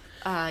informed?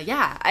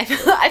 Yeah, I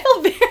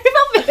felt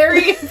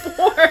very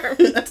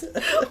informed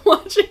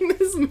watching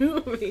this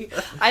movie.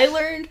 I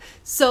learned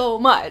so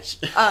much.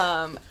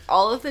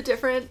 All of the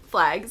different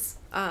flags.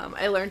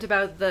 I learned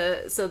about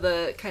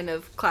the kind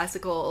of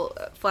classical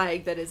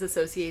flag that is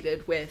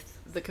associated with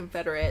the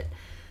Confederate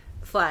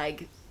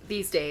flag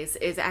these days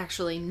is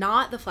actually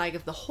not the flag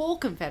of the whole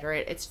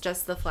Confederate. It's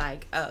just the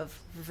flag of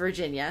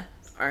Virginia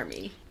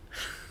Army.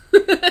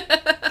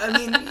 I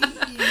mean,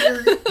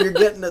 you're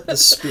getting at the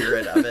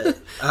spirit of it.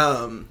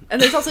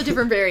 And there's also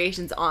different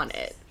variations on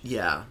it.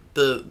 Yeah,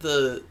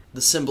 the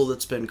symbol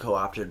that's been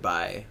co-opted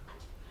by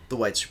the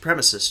white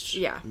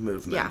supremacist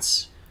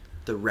movements,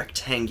 the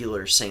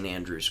rectangular St.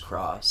 Andrew's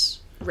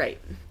cross, right,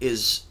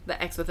 is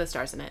the X with the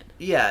stars in it.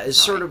 Yeah, is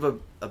sort of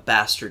a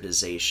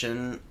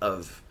bastardization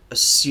of a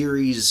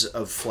series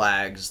of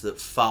flags that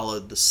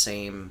followed the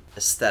same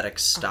aesthetic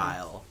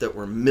style that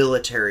were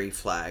military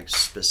flags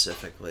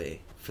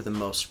specifically. For the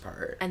most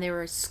part. And they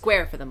were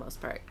square for the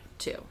most part,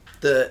 too.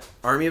 The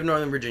Army of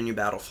Northern Virginia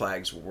battle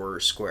flags were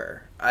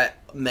square.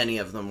 Many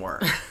of them were.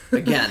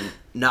 Again,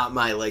 not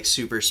my like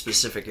super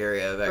specific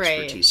area of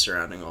expertise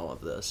surrounding all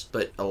of this.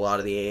 But a lot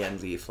of the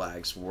ANV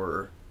flags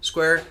were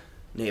square.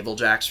 Naval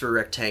jacks were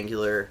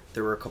rectangular.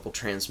 There were a couple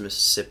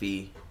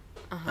Trans-Mississippi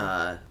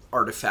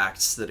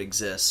artifacts that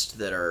exist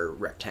that are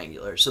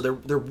rectangular. So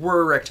there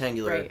were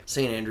rectangular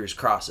St. Andrew's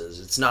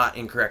crosses. It's not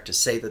incorrect to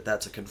say that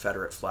that's a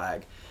Confederate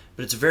flag.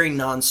 But it's a very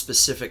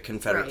non-specific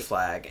Confederate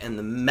flag, and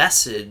the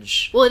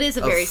message... Well, it is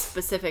a very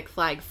specific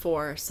flag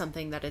for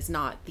something that is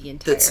not the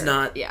entire... That's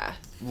not,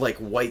 like,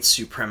 white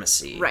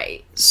supremacy.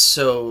 Right.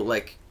 So,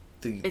 like...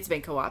 It's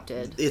been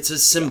co-opted. It's a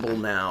symbol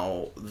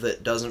now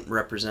that doesn't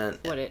represent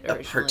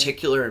a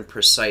particular and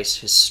precise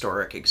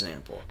historic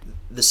example.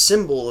 The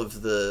symbol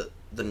of the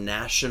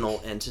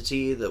national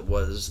entity that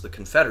was the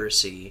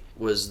Confederacy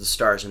was the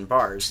stars and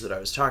bars that I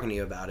was talking to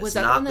you about. It's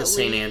not the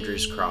St.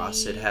 Andrew's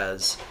Cross. It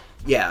has...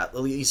 Yeah, the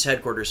Lee's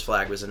headquarters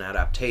flag was an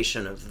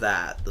adaptation of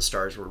that. The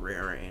stars were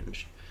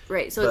rearranged.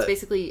 Right, so it's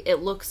basically, it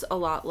looks a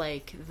lot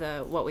like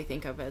what we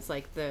think of as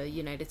like the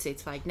United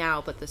States flag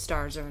now, but the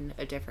stars are in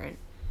a different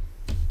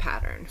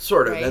pattern.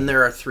 Sort of, and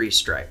there are 3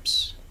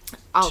 stripes.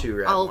 2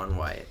 red, 1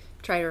 white.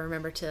 Try to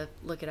remember to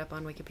look it up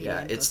on Wikipedia.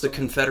 Yeah, it's the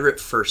Confederate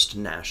First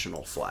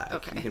National Flag.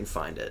 Okay. You can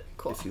find it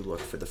if you look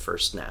for the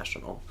First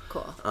National.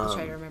 Cool. I'll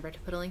try to remember to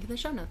put a link in the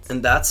show notes.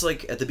 And that's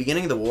like, at the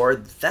beginning of the war,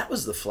 that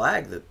was the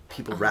flag that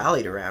people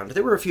rallied around.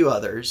 There were a few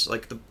others,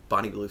 like the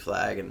Bonnie Blue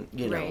flag and,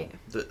 you know,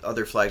 the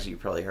other flags you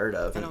probably heard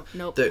of. I don't,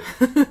 nope.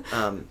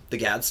 The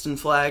Gadsden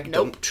flag,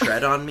 Don't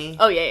Tread on Me.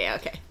 Oh, yeah,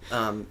 okay.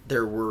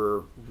 There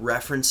were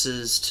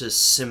references to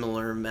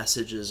similar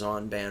messages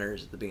on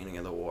banners at the beginning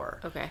of the war.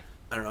 Okay.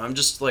 I don't know, I'm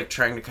just, like,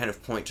 trying to kind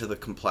of point to the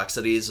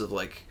complexities of,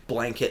 like,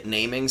 blanket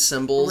naming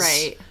symbols.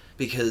 Right.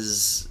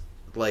 Because,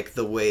 like,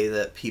 the way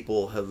that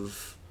people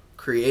have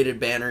created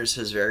banners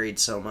has varied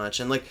so much.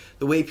 And, like,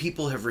 the way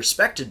people have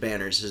respected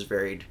banners has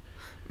varied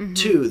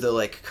Two, the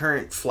like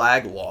current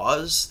flag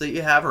laws that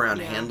you have around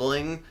Yeah.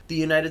 handling the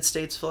United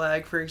States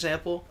flag, for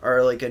example,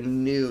 are like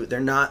they're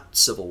not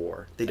Civil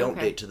War. They don't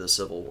Okay. date to the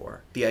Civil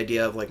War. The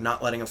idea of like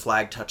not letting a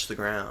flag touch the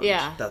ground,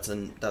 Yeah.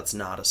 that's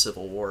not a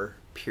Civil War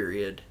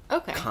period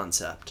Okay.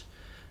 concept.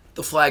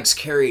 The flags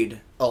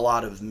carried a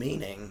lot of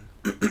meaning,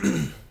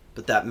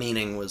 but that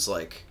meaning was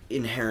like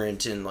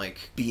inherent in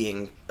like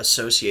being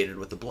associated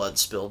with the blood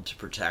spilled to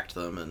protect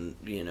them, and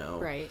you know,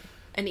 Right.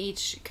 And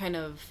each kind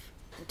of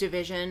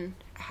division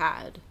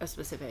had a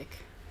specific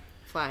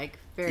flag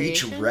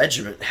each variation.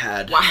 regiment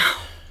had Wow.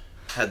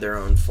 their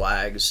own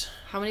flags.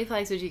 How many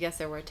flags would you guess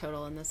there were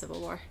total in the Civil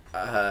War?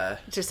 Uh,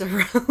 Just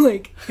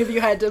like, if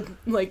you had to,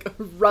 like,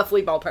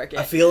 roughly ballpark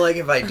I it. feel like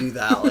if I do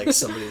that, like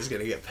somebody's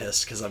gonna get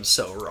pissed because I'm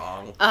so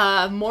wrong.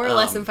 More or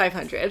less than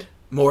 500.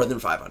 More than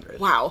 500.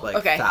 Wow, Like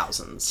okay.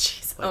 thousands.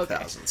 Jeez, Like okay.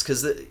 thousands.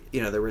 Because,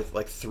 there were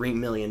like 3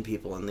 million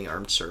people in the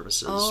armed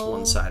services, Oh,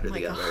 one side or my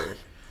the God. other.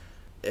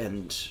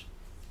 And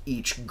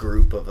each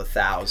group of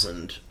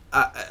 1,000,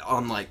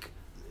 on like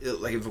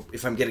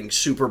if I'm getting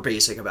super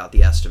basic about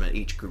the estimate,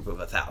 each group of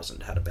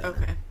 1,000 had a banner.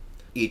 Okay.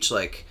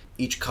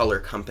 Each color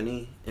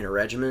company in a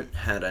regiment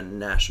had a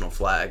national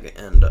flag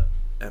and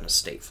a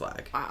state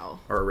flag. Wow.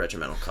 Or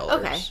regimental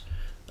colors.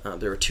 Okay.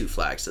 There were 2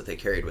 flags that they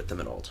carried with them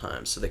at all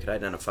times, so they could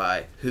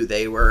identify who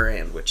they were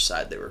and which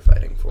side they were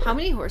fighting for. How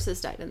many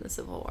horses died in the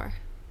Civil War?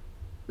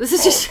 This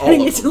is just All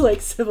turning of into, them.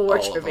 like, Civil War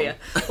All of trivia.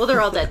 them. Well,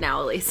 they're all dead now,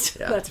 at least.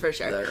 Yeah, That's for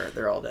sure.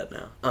 They're all dead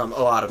now. A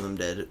lot of them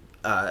did.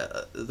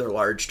 They're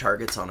large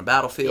targets on a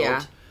battlefield.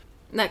 Yeah.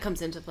 And that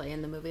comes into play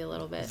in the movie a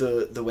little bit.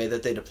 The way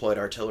that they deployed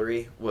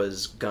artillery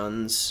was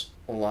guns,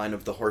 a line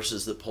of the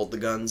horses that pulled the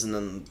guns, and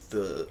then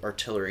the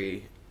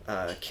artillery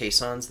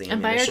caissons, the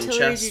And by ammunition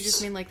artillery, chests. do you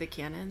just mean, like, the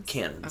cannons?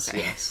 Cannons, Okay.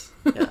 yes.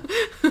 Yeah.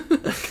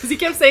 Because he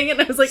kept saying it,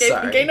 and I was like, I think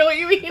Sorry. I know what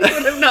you mean, but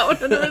I'm not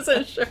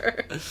 100%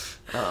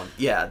 sure.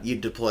 Yeah, you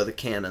deploy the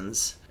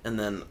cannons, and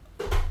then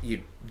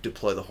you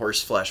deploy the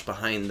horse flesh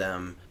behind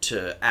them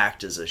to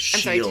act as a I'm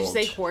shield. sorry, did you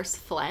say horse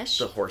flesh?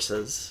 The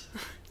horses.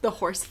 The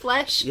horse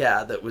flesh?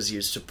 Yeah, that was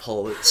used to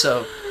pull it.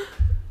 So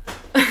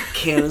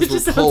cannons It were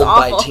just sounds pulled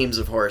by awful. teams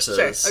of horses.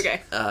 Sure,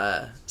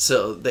 okay.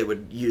 So they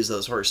would use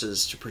those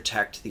horses to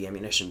protect the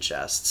ammunition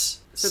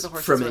chests So the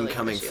horses from were like a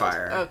incoming shield.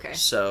 fire. Okay.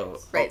 So,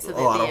 Right, so a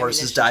the lot of horses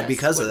ammunition died chests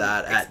because of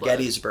that wouldn't at explode.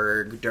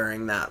 Gettysburg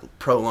during that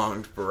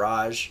prolonged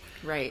barrage.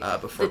 Right.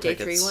 Before The Day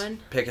 3 Pickett's, one?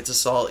 Pickett's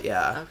assault,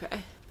 yeah.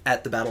 Okay.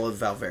 At the Battle of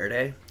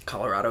Valverde,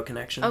 Colorado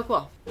connection. Oh,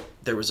 cool.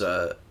 There was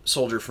a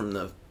soldier from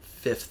the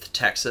 5th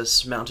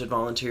Texas Mounted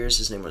Volunteers.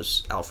 His name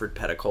was Alfred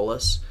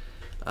Peticolas.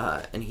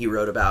 And he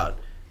wrote about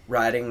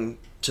riding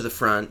to the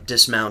front,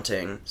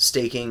 dismounting,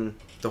 staking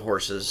the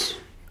horses,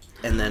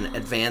 and then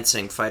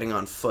advancing, fighting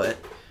on foot,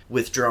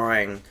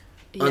 withdrawing,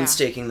 Yeah.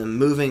 unstaking them,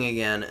 moving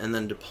again, and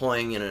then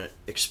deploying in an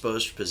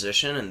exposed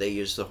position, and they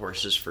used the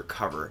horses for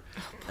cover.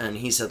 And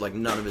he said like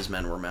none of his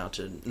men were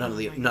mounted. None of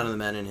the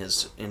men in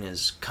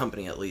his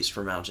company at least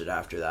were mounted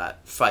after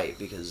that fight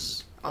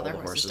because all their the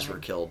horses horses were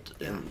died.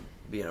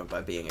 killed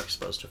by being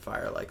exposed to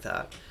fire like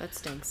that. That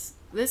stinks.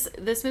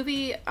 This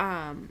movie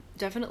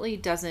definitely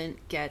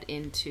doesn't get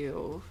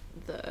into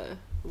the,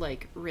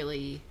 like,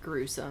 really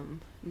gruesome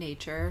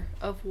nature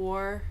of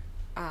war.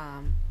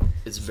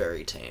 It's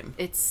very tame.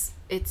 It's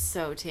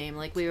so tame.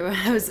 Like,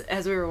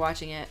 as we were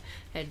watching it,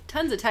 I had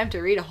tons of time to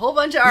read a whole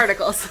bunch of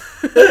articles.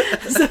 So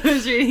I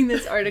was reading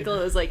this article.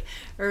 It was like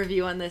a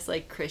review on this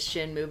like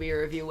Christian movie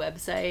review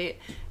website,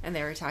 and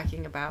they were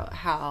talking about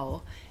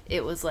how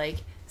it was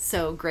like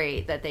so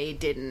great that they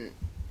didn't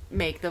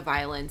make the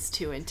violence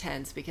too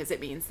intense because it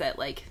means that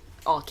like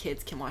all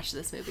kids can watch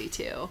this movie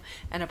too.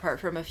 And apart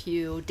from a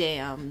few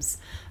dams,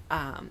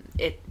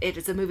 it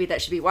is a movie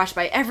that should be watched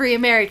by every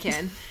American.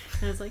 And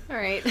I was like, all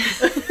right,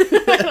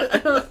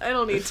 I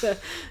don't need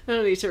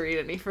to read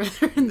any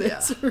further in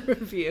this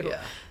review.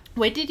 Yeah.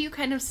 When did you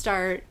kind of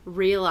start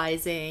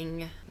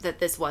realizing that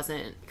this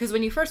wasn't? Because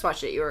when you first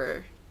watched it, you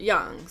were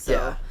young. So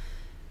Yeah.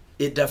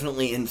 It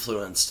definitely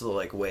influenced the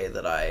like way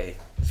that I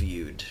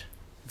view.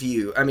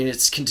 I mean,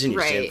 it's continues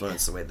Right. to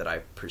influence the way that I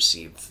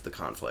perceive the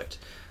conflict.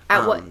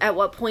 At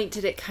what point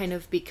did it kind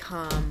of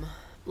become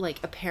like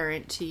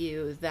apparent to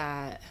you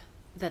that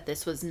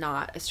this was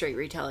not a straight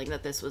retelling,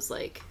 that this was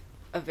like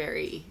a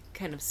very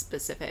kind of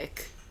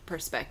specific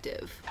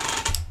perspective?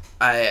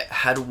 I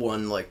had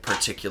one like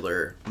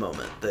particular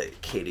moment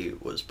that Katie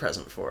was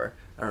present for.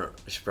 I don't know,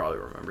 she probably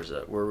remembers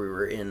it, where we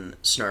were in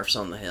Snarfs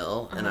on the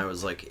Hill, and I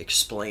was like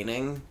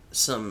explaining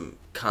some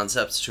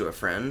concepts to a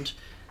friend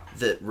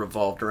that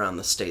revolved around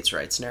the states'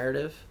 rights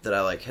narrative that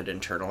I like had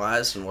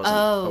internalized and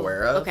wasn't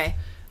aware of. Okay.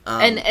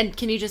 And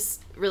can you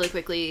just really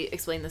quickly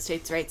explain the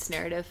states' rights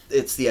narrative?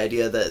 It's the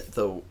idea that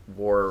the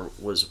war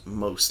was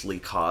mostly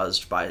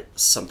caused by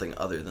something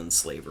other than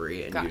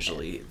slavery, and Got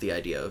usually the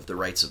idea of the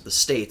rights of the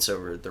states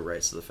over the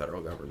rights of the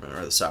federal government,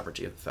 or the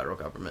sovereignty of the federal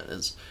government,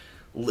 is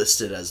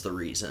listed as the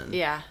reason.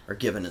 Yeah. Or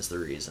given as the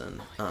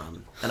reason.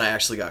 And I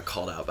actually got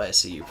called out by a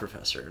CU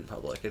professor in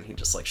public, and he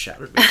just like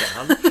shouted me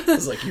down. He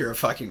was like, "You're a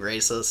fucking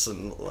racist,"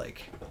 and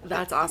like...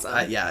 That's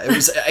awesome. yeah, it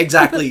was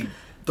exactly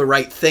the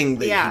right thing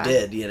that Yeah. he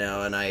did, you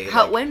know, and I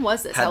when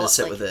was this? had How, to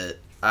sit like- with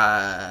it.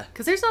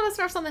 Because there's not a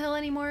Stars on the Hill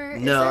anymore.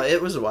 Is No, there?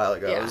 it was a while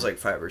ago. Yeah. It was like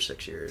 5 or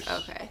 6 years.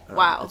 Okay.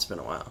 Wow. It's been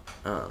a while.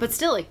 But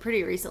still, like,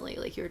 pretty recently,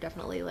 like, you were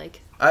definitely,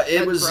 like,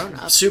 It a was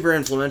grown-up. super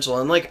influential,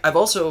 and like I've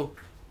also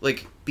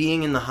like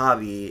being in the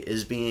hobby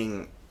is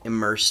being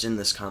immersed in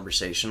this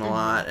conversation a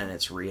lot, and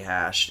it's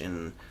rehashed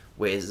in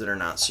ways that are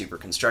not super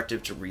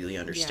constructive to really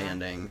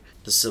understanding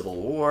the Civil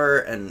War,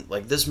 and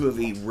like this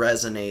movie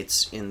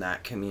resonates in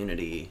that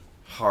community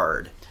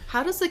hard.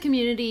 How does the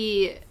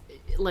community,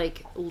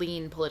 like,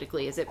 lean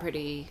politically? Is it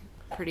pretty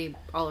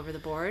all over the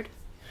board?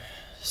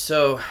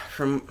 So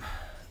from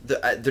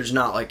there's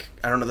not like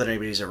I don't know that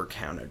anybody's ever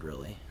counted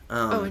really.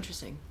 Oh,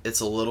 interesting.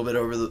 It's a little bit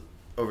over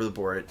the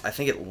board. I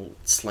think it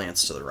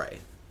slants to the right,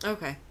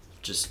 Okay.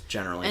 just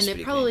generally And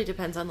speaking. it probably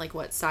depends on, like,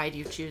 what side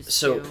you choose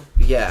So to...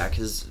 yeah,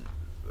 because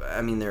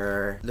I mean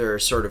there are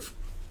sort of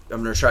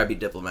I'm gonna try to be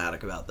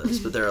diplomatic about this,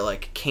 but there are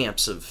like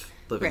camps of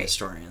living Right.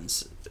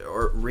 historians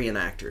or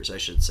reenactors, I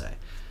should say.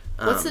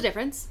 What's the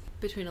difference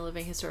between a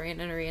living historian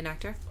and a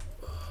reenactor?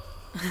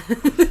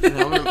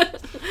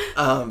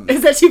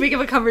 Is that too big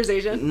of a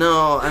conversation?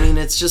 No, I mean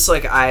it's just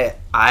like I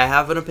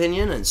have an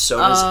opinion, and so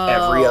does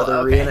every other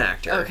okay.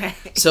 reenactor. Okay.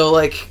 So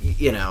like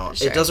you know,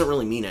 Sure. it doesn't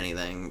really mean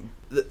anything.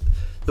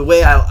 The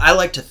way I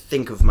like to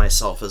think of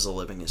myself as a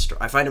living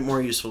historian, I find it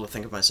more useful to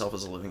think of myself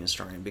as a living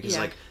historian because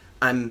Yeah. like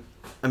I'm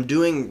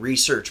doing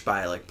research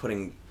by like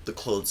putting the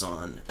clothes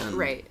on and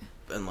Right.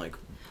 and like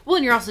Well,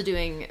 and you're also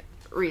doing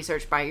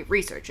research by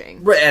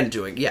researching. right, and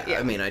doing Yeah.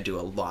 I mean I do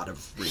a lot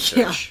of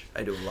research.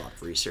 I do a lot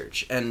of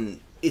research,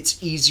 and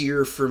it's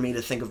easier for me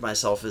to think of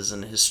myself as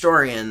an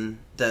historian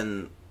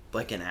than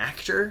like an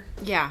actor.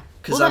 Yeah.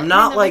 Because Well, I'm that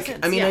not makes like, sense,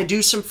 I mean, yeah. I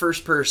do some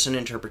first person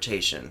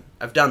interpretation.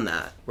 I've done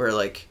that where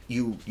like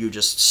you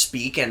just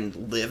speak and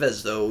live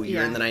as though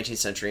you're Yeah. in the 19th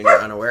century and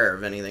you're unaware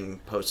of anything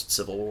post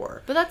Civil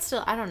War. But that's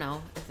still, I don't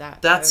know if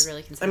that That's, I would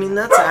really consider I mean,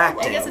 that. that's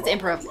acting. I guess it's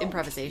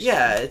improvisation.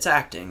 Yeah, it's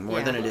acting more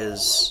Yeah. than it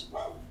is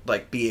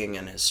like being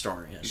an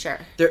historian. Sure.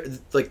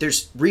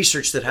 There's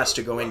research that has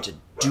to go into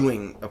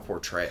doing a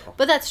portrayal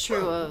But that's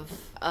true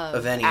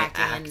of any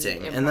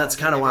acting. And that's improv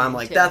kind of why I'm everything,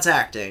 like, too. that's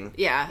acting.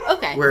 Yeah,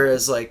 okay.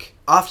 Whereas like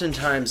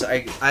oftentimes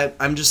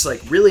I'm just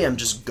like, really I'm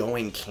just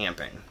going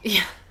camping.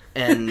 Yeah.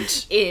 And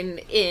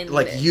In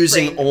like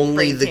using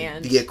only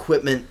brain-tanned the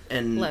equipment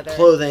and leather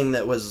clothing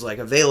that was like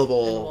and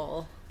available,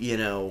 wool. you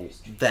know,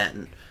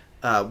 then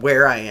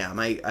where I am,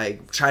 I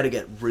try to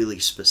get really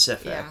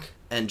specific Yeah.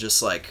 and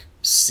just like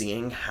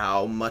seeing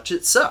how much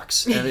it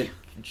sucks, and it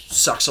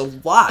sucks a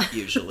lot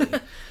usually.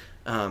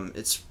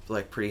 It's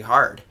like pretty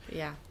hard.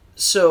 Yeah.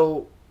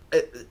 So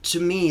to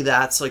me,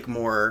 that's like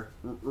more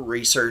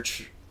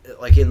research,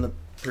 like in the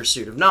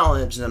pursuit of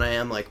knowledge, than I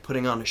am like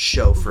putting on a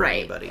show for Right,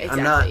 anybody.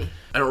 exactly.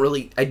 I don't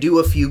really. I do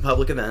a few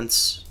public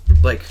events.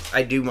 Like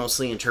I do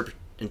mostly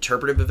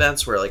interpretive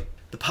events where like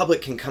the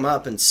public can come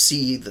up and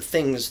see the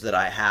things that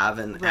I have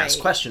and ask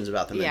Right. questions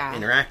about them Yeah. and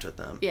interact with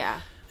them.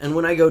 Yeah. And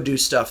when I go do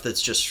stuff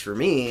that's just for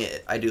me,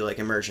 I do like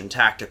immersion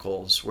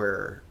tacticals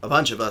where a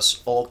bunch of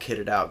us all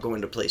kitted out go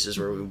into places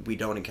where we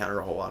don't encounter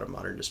a whole lot of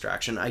modern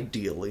distraction.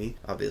 Ideally,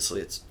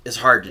 obviously, it's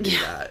hard to do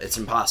that. It's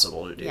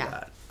impossible to do Yeah.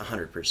 that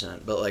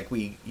 100%. But like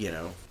we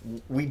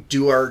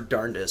do our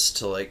darndest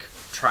to like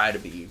try to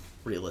be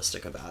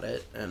realistic about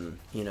it. And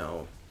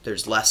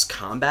there's less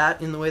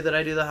combat in the way that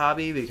I do the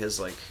hobby because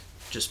like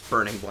just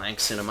burning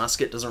blanks in a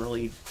musket doesn't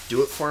really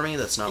do it for me.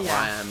 That's not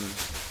Yeah.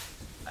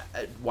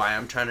 why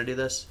I'm trying to do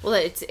this. Well,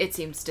 it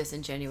seems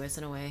disingenuous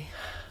in a way.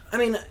 I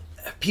mean,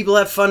 people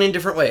have fun in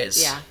different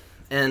ways. Yeah.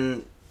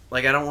 And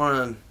like I don't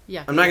want to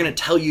Yeah. I'm not going to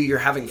tell you you're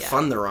having Yeah.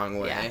 fun the wrong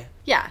way. Yeah.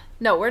 Yeah.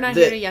 No, we're not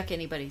The- here to yuck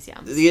anybody's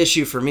yums. The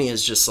issue for me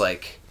is just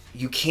like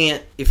you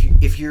can't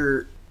if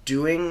you're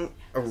doing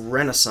a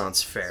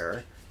Renaissance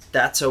fair,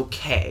 that's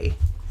okay.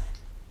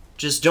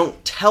 Just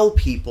don't tell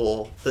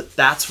people that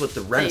that's what the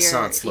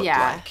Renaissance looked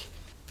yeah. like,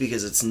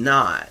 because it's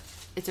not.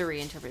 It's a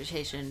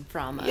reinterpretation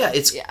from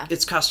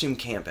It's costume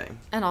camping.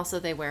 And also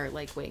they wear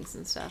like wings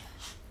and stuff.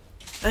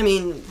 I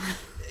mean,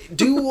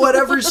 do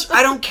whatever's.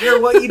 I don't care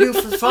what you do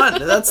for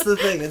fun. That's the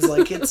thing. It's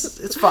like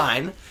it's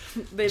fine.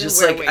 They didn't Just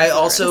wear like wings I in the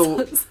also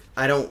Renaissance.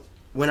 I don't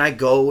when I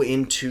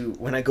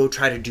go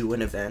try to do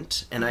an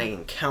event and I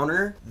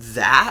encounter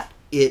that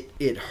it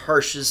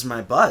harshes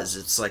my buzz.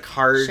 It's like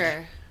hard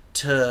Sure.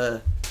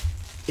 to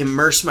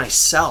immerse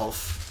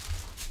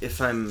myself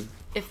if I'm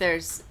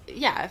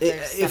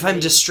somebody-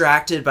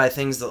 distracted by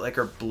things that like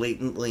are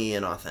blatantly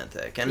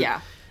inauthentic. And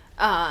Yeah.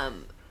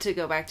 To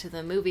go back to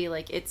the movie,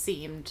 like it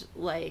seemed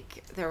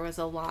like there was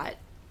a lot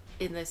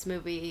in this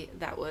movie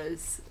that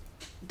was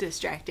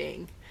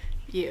distracting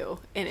you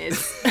in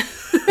its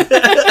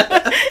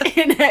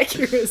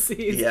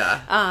inaccuracies.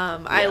 Yeah.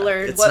 I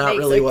learned it's what not makes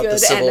really a what good the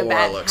Civil and a War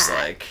bad looks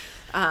hat. like.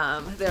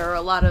 There are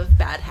a lot of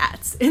bad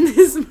hats in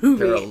this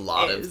movie.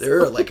 There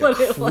are like a what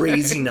I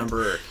crazy learned.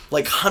 number,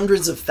 like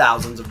hundreds of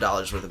thousands of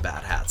dollars worth of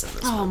bad hats in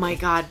this movie. Oh my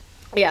god.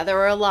 Yeah, there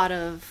were a lot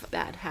of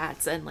bad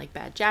hats and like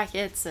bad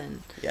jackets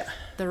and Yeah.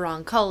 the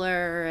wrong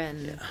color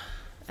and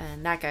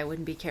and that guy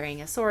wouldn't be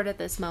carrying a sword at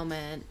this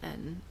moment.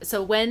 And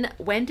so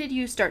when did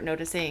you start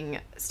noticing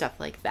stuff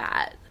like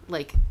that?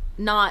 Like,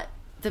 not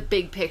the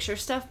big picture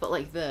stuff, but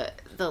like the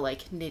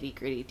like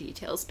nitty-gritty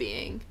details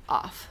being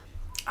off.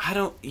 I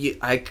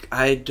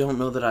don't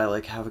know that I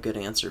like have a good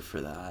answer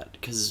for that,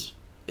 because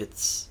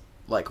it's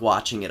like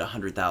watching it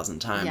 100,000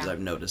 times. Yeah. I've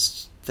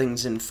noticed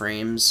things in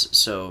frames,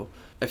 so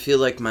I feel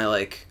like my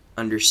like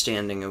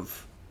understanding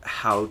of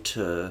how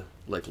to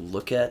like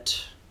look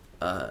at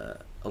a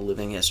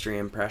living history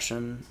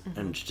impression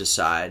and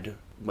decide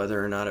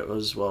whether or not it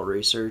was well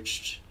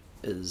researched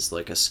is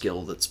like a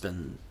skill that's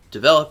been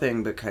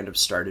developing, but kind of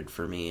started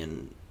for me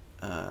in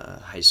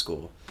high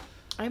school.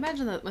 I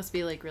imagine that must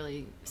be like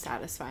really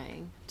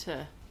satisfying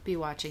to be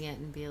watching it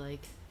and be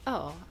like,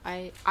 oh,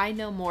 I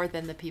know more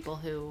than the people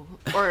who,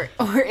 or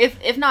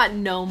if not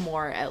know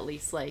more, at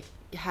least like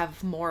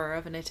have more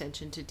of an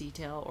attention to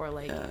detail, or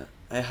like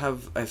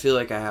I feel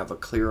like I have a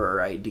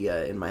clearer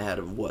idea in my head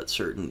of what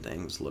certain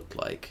things look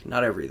like.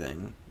 Not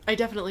everything. I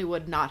definitely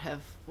would not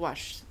have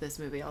watched this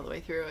movie all the way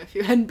through if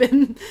you hadn't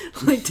been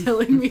like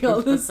telling me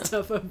all this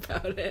stuff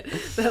about it.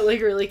 That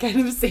like really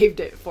kind of saved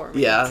it for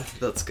me. Yeah,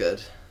 that's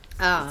good.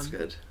 That's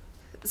good.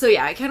 So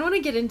yeah, I kind of want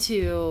to get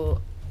into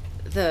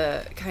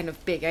the kind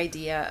of big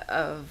idea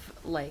of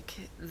like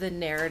the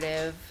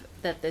narrative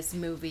that this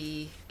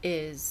movie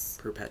is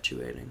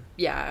Perpetuating.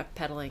 Yeah,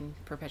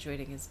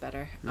 perpetuating is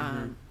better.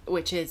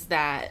 Which is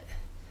that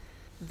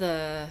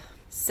the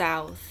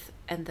South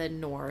and the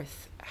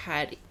North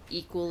had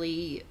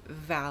equally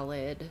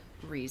valid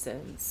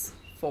reasons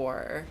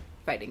for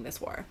fighting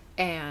this war.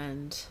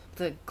 And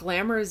the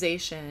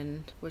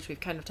glamorization, which we've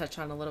kind of touched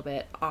on a little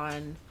bit,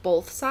 on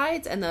both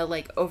sides, and the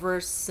like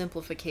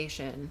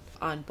oversimplification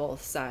on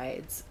both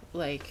sides.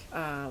 Like,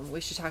 we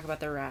should talk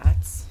about the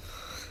rats.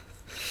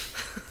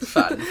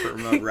 Fun for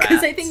rats.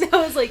 Because I think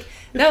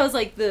that was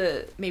like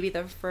the maybe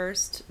the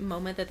first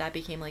moment that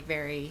became like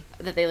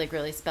that they like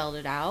really spelled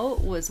it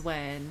out was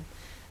when,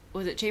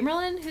 was it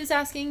Chamberlain who's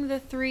asking the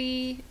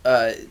three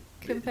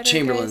Confederate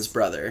Chamberlain's guys?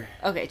 brother.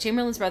 Okay,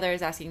 Chamberlain's brother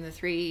is asking the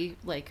three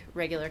like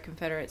regular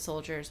Confederate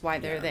soldiers why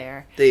they're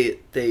there.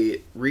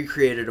 They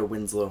recreated a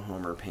Winslow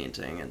Homer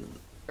painting, and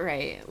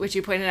right, which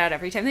you pointed out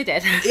every time they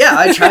did. yeah,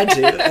 I tried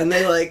to, and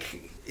they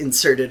like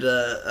inserted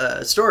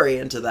a story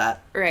into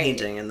that right.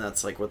 painting, and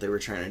that's like what they were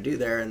trying to do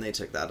there, and they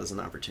took that as an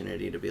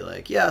opportunity to be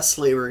like, yeah,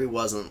 slavery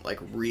wasn't like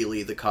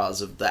really the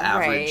cause of the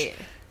average right.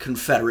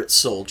 Confederate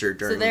soldier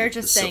during the Civil War. So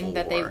they're just saying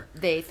that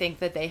they think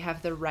that they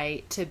have the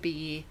right to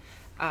be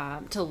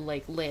to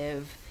like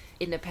live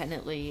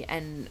independently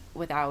and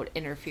without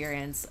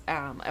interference.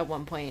 At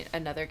one point,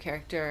 another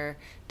character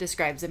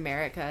describes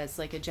America as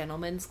like a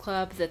gentleman's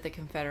club, that the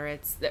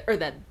Confederates, or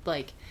that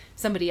like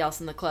somebody else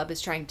in the club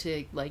is trying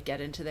to like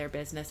get into their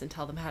business and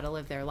tell them how to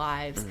live their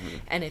lives.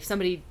 And if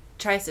somebody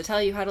tries to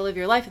tell you how to live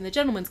your life in the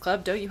gentleman's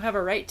club, don't you have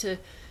a right to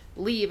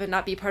leave and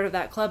not be part of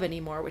that club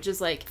anymore? Which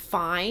is like,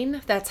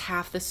 fine, that's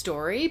half the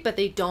story, but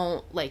they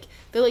don't like,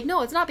 they're like,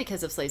 no, it's not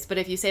because of slaves. But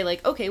if you say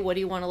like, okay, what do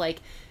you want to like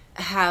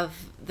have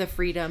the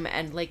freedom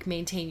and like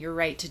maintain your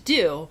right to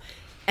do,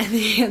 and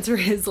the answer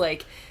is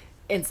like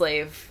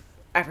enslave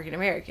African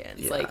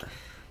Americans. Like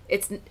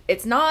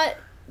it's not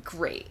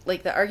great.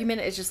 Like the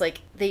argument is just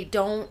like they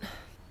don't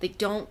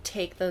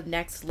take the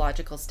next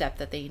logical step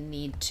that they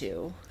need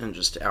to, and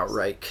just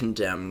outright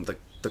condemn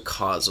the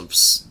cause of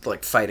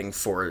like fighting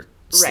for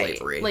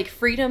slavery. Right. Like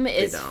freedom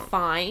is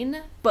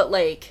fine, but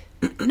like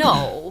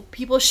no,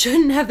 people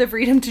shouldn't have the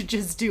freedom to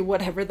just do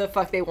whatever the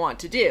fuck they want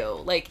to do.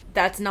 Like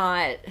that's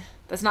not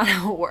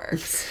how it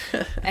works.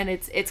 And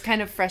it's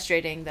kind of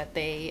frustrating that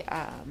they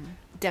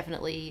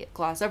definitely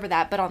gloss over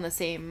that. But on the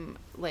same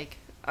like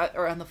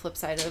or on the flip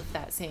side of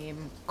that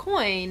same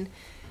coin,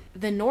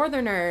 the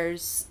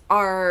Northerners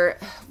are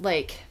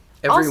like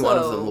every one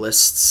of them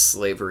lists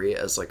slavery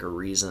as like a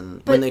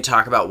reason. When they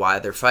talk about why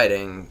they're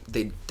fighting,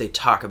 they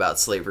talk about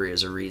slavery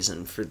as a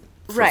reason for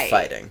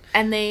fighting.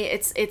 And they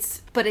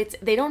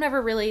they don't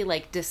ever really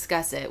like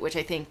discuss it, which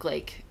I think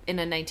like in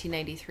a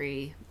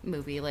 1993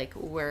 movie like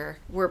we're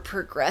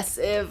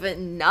progressive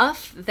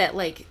enough that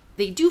like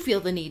they do feel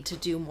the need to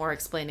do more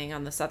explaining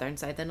on the southern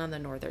side than on the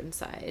northern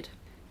side.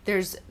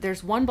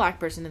 There's one black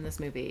person in this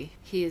movie.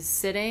 He is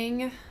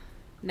sitting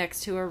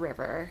next to a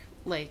river,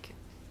 like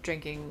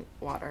drinking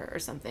water or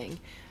something,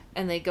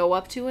 and they go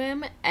up to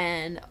him,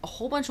 and a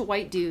whole bunch of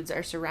white dudes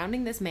are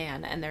surrounding this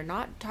man, and they're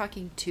not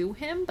talking to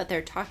him, but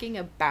they're talking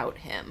about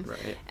him.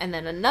 Right. And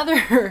then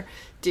another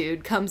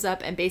dude comes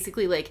up and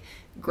basically like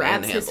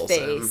grabs his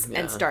face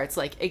and starts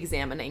like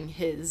examining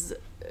his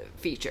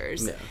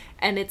features. Yeah.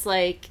 And it's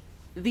like,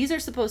 these are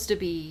supposed to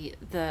be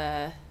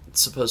the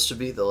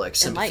like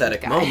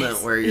sympathetic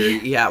moment where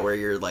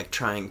you're like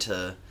trying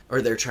to,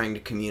 or they're trying to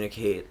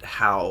communicate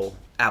how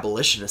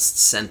abolitionist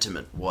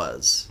sentiment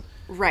was.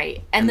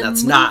 Right. And the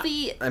that's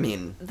movie, not, I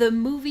mean, the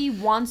movie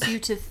wants you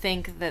to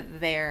think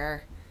that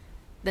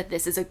that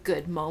this is a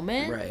good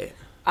moment. Right.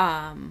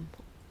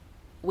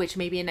 Which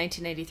maybe in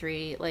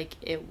 1993 like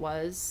it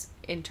was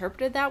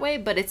interpreted that way,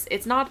 but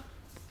it's not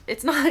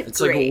It's not. It's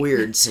great. like a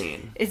weird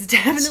scene. It's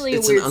definitely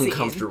it's a weird an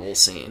uncomfortable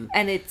scene.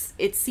 And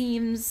it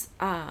seems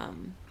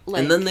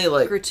like and then they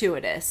like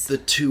gratuitous. The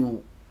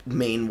two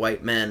main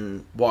white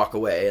men walk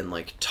away and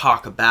like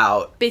talk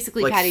about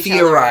basically like pat each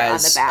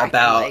theorize other on the back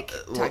about and,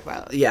 like, talk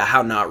about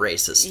how not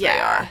racist they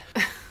are.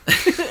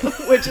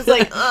 Which is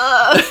like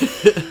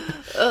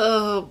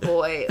oh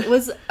boy.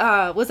 Was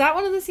that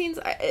one of the scenes?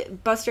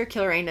 Buster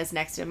Kilrain is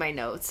next in my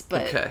notes,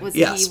 but was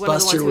he one Buster of the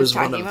ones who was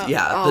talking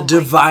about? the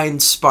divine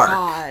spark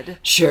God.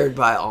 shared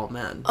by all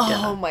men.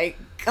 Oh my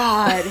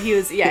God. He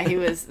was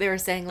they were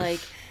saying like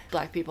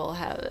Black people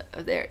have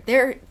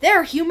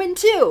they're human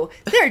too.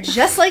 They're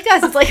just like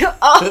us. It's like,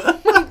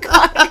 oh my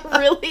God,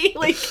 really?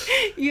 Like,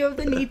 you have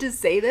the need to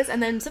say this?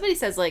 And then somebody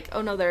says like,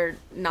 oh no, they're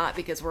not,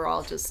 because we're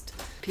all just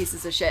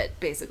pieces of shit,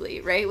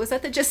 basically, right? Was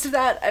that the gist of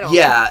that? I don't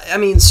know. I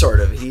mean, sort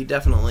of. He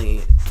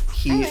definitely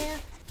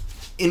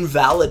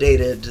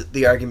invalidated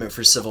the argument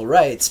for civil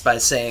rights by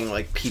saying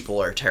like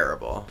people are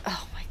terrible.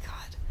 Oh my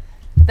God.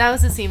 That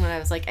was the scene when I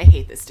was like, I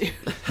hate this dude.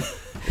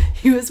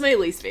 He was my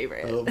least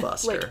favorite. Oh,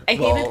 Buster. Like, I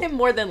hated him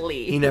more than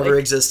Lee. He never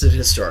existed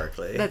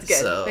historically. That's good.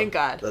 So Thank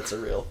God. That's a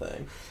real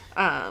thing.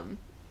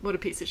 What a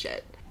piece of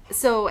shit.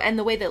 So, and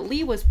the way that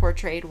Lee was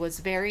portrayed was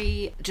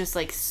very, just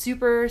like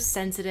super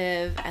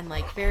sensitive and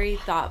like very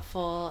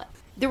thoughtful.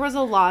 There was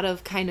a lot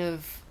of kind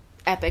of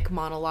epic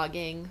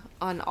monologuing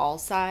on all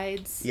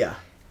sides. Yeah.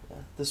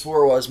 This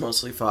war was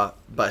mostly fought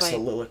by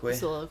soliloquy.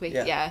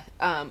 Yeah.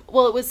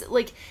 Well, it was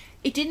like,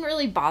 it didn't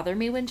really bother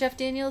me when Jeff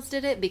Daniels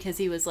did it, because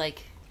he was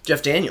like,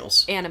 Jeff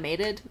Daniels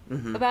animated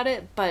about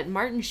it, but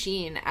Martin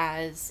Sheen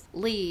as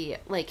Lee,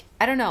 like,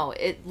 I don't know,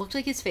 it looked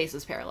like his face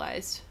was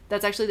paralyzed.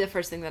 That's actually the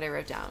first thing that I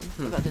wrote down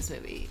about this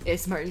movie,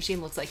 is Martin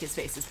Sheen looks like his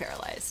face is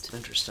paralyzed.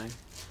 Interesting.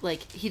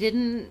 Like, he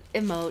didn't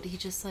emote, he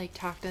just like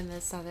talked in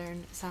this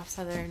soft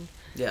southern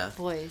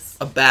voice.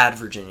 A bad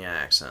Virginia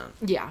accent.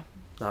 Yeah.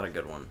 Not a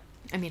good one.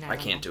 I mean, I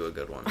can't do a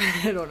good one.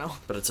 I don't know.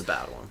 But it's a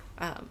bad one.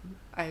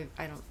 I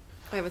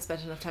haven't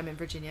spent enough time in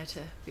Virginia to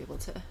be able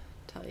to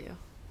tell you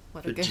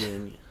what Virginia. a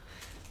good...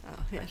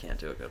 Oh, yeah. I can't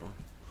do a good one.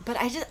 But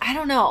I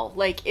don't know.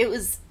 Like, he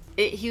was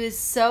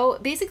so...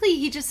 Basically,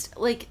 he just,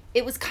 like...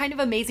 It was kind of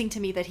amazing to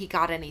me that he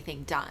got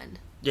anything done.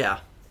 Yeah.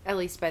 At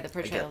least by the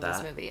portrayal of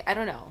this movie. I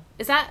don't know.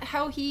 Is that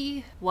how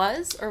he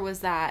was? Or was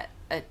that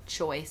a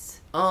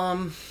choice?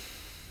 From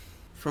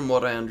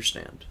what I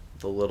understand,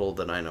 the little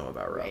that I know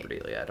about Robert E.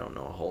 Lee, I don't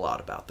know a whole lot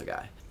about the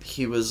guy.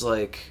 He was,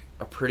 like,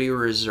 a pretty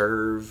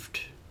reserved,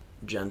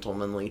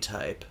 gentlemanly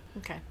type.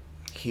 Okay.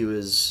 He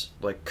was,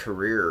 like,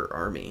 career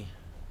Army.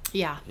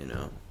 Yeah. You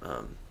know,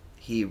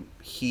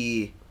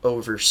 he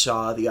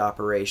oversaw the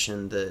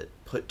operation that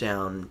put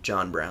down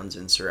John Brown's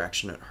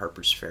insurrection at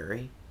Harper's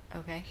Ferry.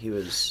 Okay. He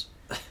was...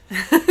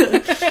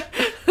 I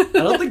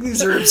don't think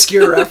these are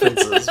obscure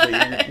references,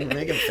 but you're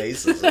making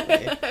faces at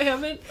me.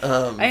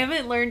 I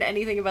haven't learned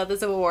anything about the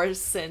Civil War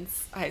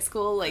since high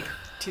school, like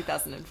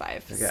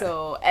 2005. Okay.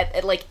 So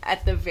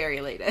at the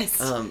very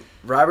latest.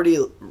 Robert E.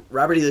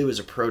 Lee was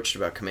approached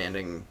about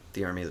commanding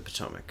the Army of the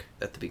Potomac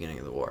at the beginning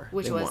of the war.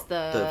 Which was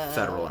the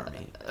Federal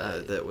Army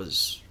that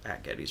was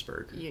at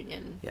Gettysburg.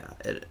 Union. Yeah,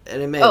 and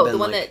it may have been the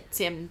one that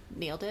Sam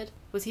Neill did?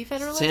 Was he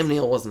Federalist? Sam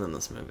Neill wasn't in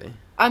this movie.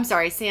 I'm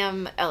sorry,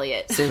 Sam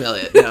Elliott. Sam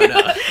Elliott. No.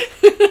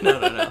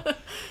 No.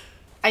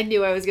 I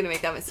knew I was going to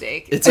make that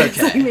mistake. It's okay.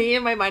 It's like me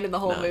in my mind in the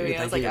whole movie.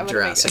 I was like, I'm going to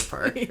make Jurassic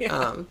Park.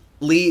 Yeah.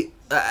 Lee,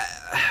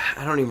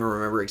 I don't even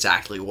remember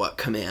exactly what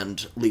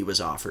command Lee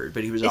was offered,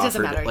 but he was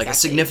offered like a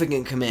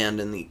significant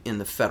command in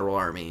the Federal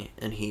Army,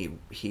 and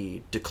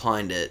he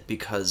declined it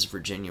because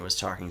Virginia was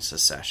talking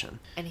secession.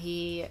 And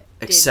he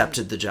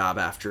accepted the job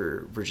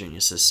after Virginia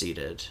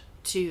seceded.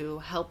 To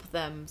help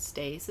them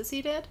stay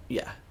seceded?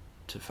 Yeah,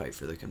 to fight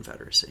for the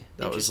Confederacy.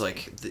 That was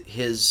like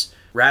his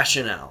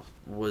rationale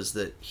was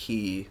that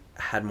he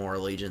had more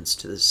allegiance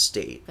to the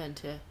state than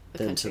to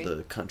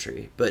the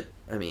country. But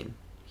I mean,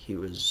 he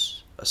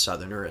was a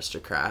Southern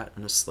aristocrat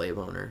and a slave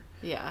owner.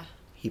 Yeah.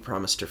 He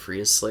promised to free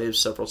his slaves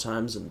several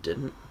times and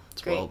didn't.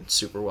 It's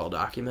super well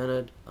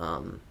documented.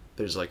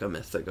 There's like a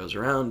myth that goes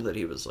around that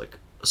he was like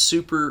a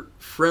super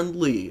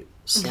friendly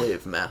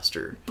slave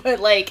master. But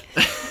like,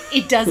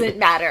 it doesn't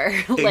matter.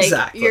 Like,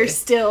 exactly. You're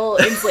still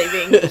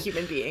enslaving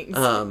human beings.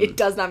 It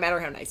does not matter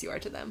how nice you are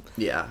to them.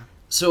 Yeah.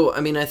 So,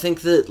 I mean, I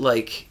think that,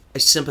 like, I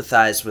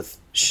sympathize with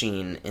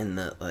Sheen in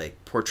that, like,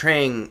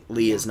 portraying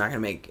Lee is not going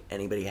to make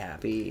anybody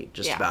happy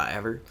just about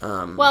ever.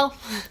 Well,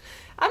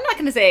 I'm not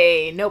going to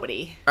say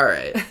nobody. All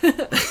right.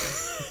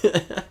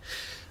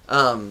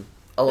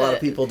 A lot of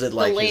people did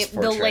like his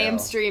portrayal. The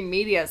lamestream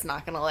media is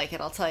not going to like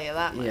it, I'll tell you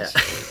that much.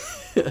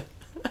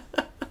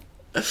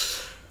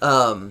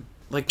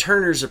 Like,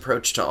 Turner's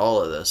approach to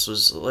all of this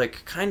was,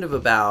 like, kind of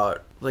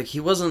about, like, he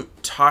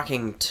wasn't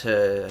talking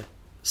to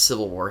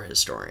Civil War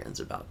historians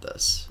about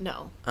this.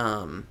 No.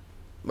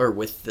 Or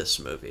with this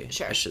movie,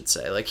 sure. I should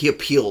say. Like, he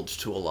appealed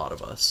to a lot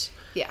of us.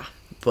 Yeah.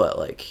 But,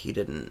 like, he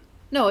didn't...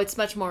 No, it's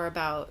much more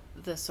about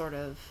the sort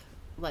of,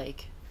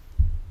 like,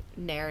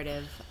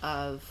 narrative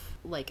of,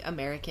 like,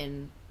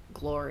 American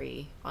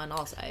glory on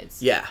all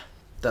sides. Yeah.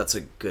 That's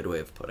a good way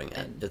of putting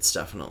it. It's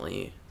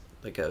definitely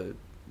like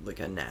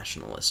a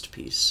nationalist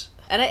piece.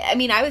 And I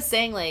mean, I was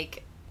saying,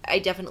 like, I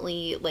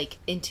definitely, like,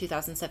 in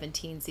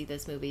 2017 see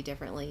this movie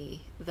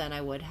differently than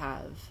I would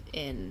have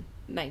in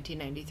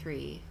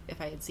 1993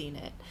 if I had seen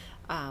it.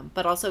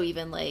 But also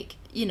even, like,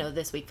 you know,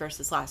 this week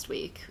versus last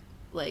week.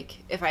 Like,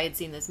 if I had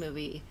seen this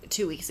movie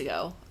 2 weeks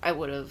ago, I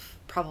would have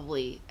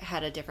probably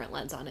had a different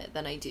lens on it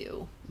than I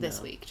do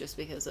this week, just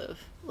because of,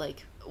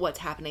 like, what's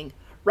happening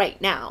right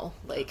now.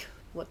 Like,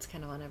 what's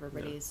kind of on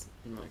everybody's...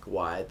 And, like,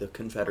 why the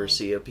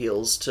Confederacy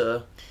appeals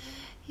to...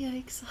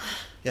 Yikes.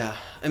 Yeah,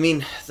 I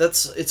mean,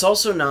 it's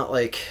also not,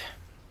 like,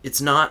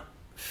 it's not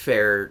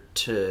fair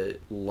to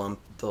lump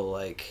the,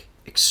 like,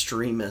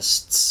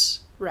 extremists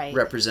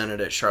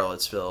represented at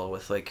Charlottesville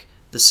with, like,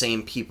 the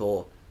same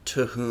people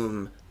to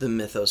whom the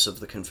mythos of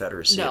the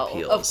Confederacy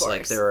appeals. Of course.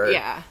 Like, there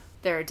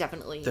are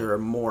definitely... There are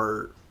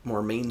more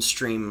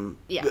mainstream...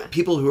 Yeah.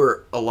 People who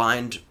are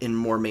aligned in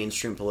more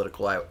mainstream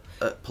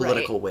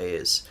political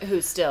ways. Who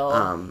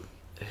still...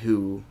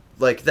 who,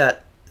 like,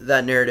 that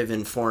narrative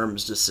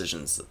informs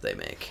decisions that they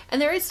make.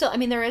 And there is still, I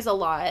mean, there is a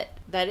lot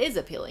that is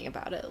appealing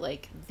about it.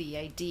 Like, the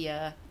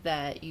idea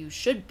that you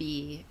should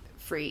be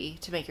free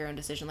to make your own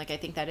decision. Like, I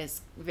think that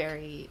is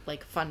very,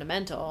 like,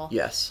 fundamental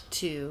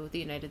to the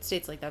United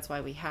States. Like, that's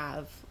why we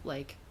have,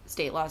 like,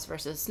 state laws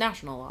versus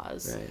national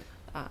laws.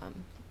 Right.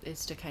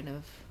 Is to kind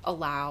of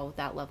allow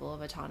that level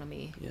of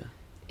autonomy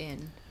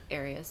in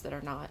areas that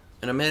are not.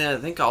 And I mean, I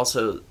think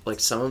also, like,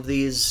 some of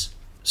these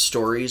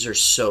stories are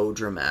so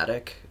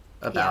dramatic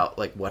about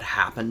like what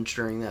happened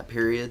during that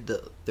period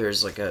that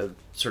there's like a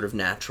sort of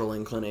natural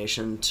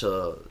inclination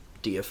to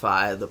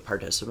deify the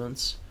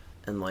participants.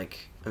 And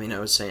like, I mean, I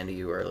was saying to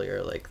you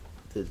earlier, like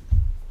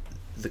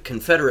the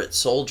Confederate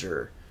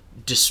soldier,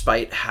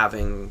 despite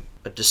having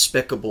a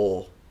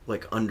despicable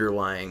like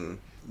underlying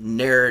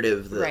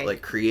narrative that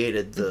like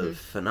created the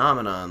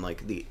phenomenon,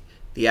 like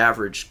the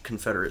average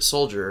Confederate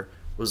soldier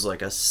was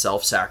like a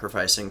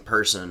self-sacrificing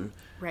person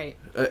right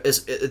at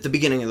the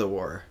beginning of the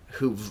war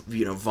who,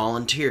 you know,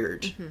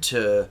 volunteered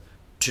to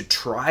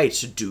try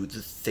to do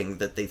the thing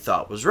that they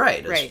thought was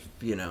right. Right.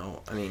 You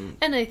know, I mean,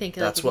 and I think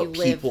that's like, what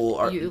people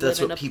are.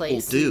 That's what people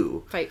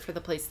do. Fight for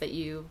the place that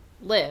you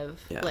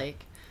live. Yeah.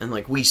 Like, and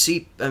like we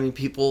see, I mean,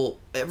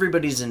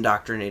 everybody's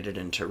indoctrinated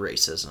into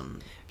racism.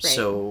 Right.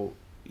 So,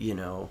 you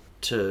know,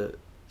 to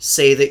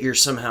say that you're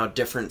somehow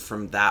different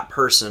from that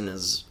person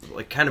is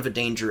like kind of a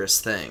dangerous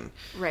thing.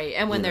 Right.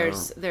 And when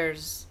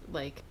there's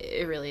like,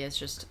 it really is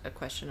just a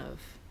question of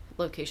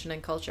location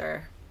and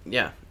culture.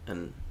 Yeah.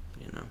 And,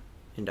 you know,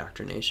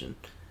 indoctrination.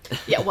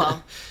 Yeah,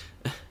 well,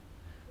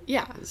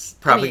 yeah.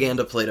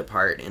 Propaganda played a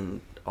part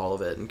in all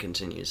of it and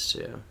continues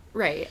to.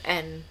 Right.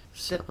 And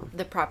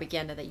the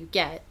propaganda that you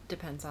get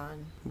depends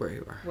on where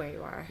you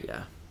are.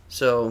 Yeah.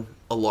 So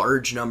a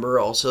large number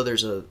also,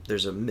 there's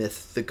a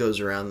myth that goes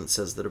around that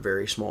says that a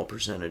very small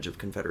percentage of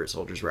Confederate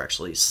soldiers were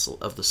actually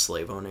of the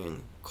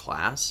slave-owning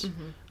class.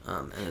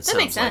 And that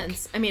makes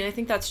sense. I mean, I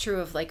think that's true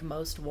of like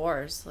most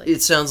wars. Like,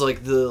 it sounds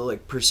like the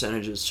like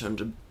percentages tend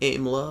to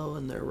aim low,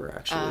 and there were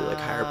actually like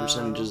higher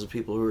percentages of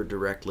people who were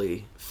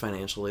directly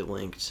financially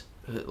linked,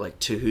 like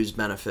to whose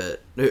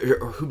benefit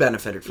or who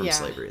benefited from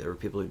slavery. There were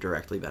people who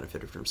directly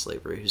benefited from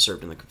slavery who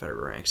served in the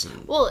Confederate ranks,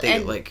 and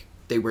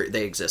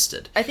they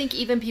existed. I think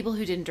even people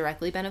who didn't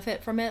directly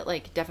benefit from it,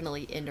 like,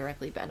 definitely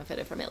indirectly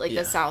benefited from it. Like,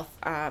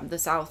 the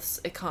South's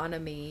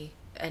economy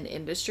and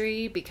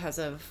industry, because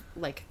of,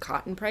 like,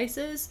 cotton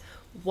prices,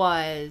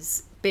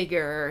 was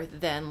bigger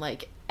than,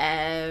 like,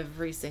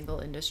 every single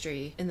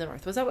industry in the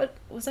North. Was that what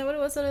it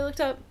was that I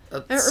looked up? I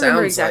don't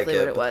remember exactly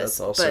what it was. That's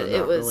also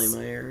not really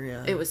my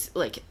area. It was,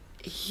 like,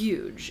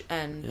 huge,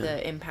 and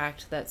the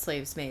impact that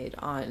slaves made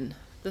on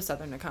the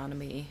Southern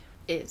economy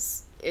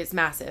is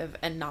massive,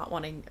 and not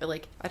wanting,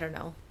 like, I don't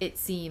know, it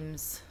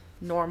seems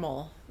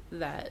normal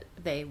that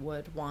they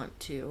would want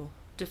to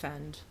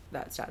defend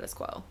that status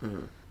quo,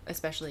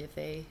 especially if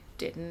they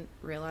didn't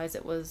realize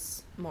it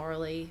was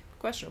morally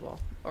questionable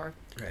or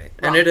right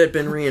wrong. And it had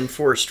been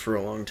reinforced for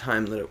a long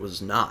time that it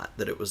was not,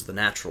 that it was the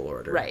natural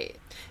order. Right.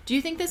 Do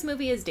you think this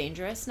movie is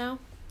dangerous now,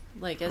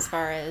 like, as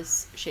far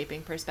as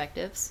shaping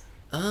perspectives?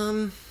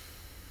 I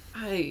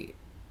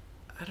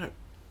don't.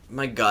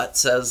 My gut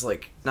says,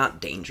 like,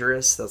 not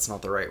dangerous. That's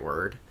not the right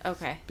word.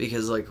 Okay.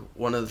 Because, like,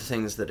 one of the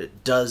things that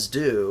it does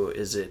do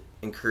is it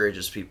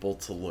encourages people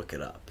to look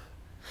it up.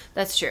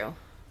 That's true.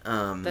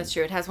 That's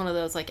true. It has one of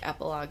those, like,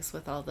 epilogues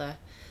with all the,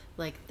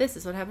 like, this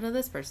is what happened to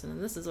this person,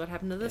 and this is what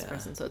happened to this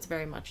person. So it's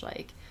very much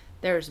like,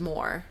 there's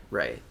more.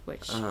 Right.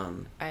 Which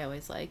I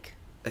always like.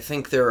 I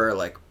think there are,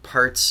 like,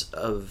 parts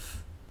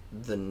of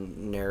the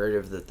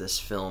narrative that this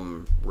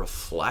film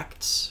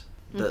reflects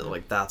that,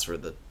 like, that's where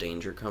the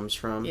danger comes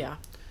from. Yeah.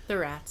 The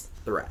rats.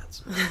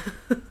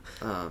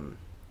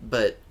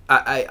 But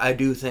I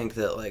do think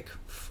that, like,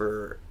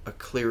 for a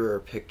clearer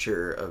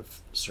picture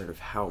of sort of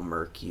how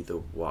murky the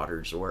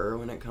waters were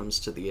when it comes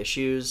to the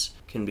issues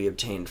can be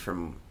obtained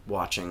from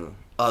watching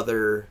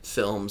other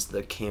films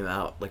that came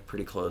out, like,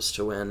 pretty close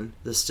to when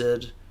this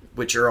did,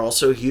 which are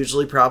also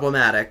hugely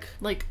problematic.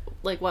 Like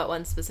Like what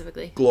one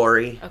specifically?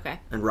 Glory Okay.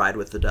 and Ride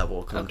with the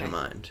Devil come to Okay.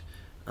 mind.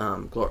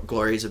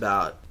 Glory's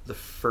about the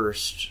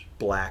first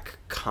black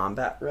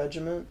combat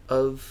regiment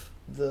of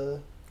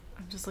the...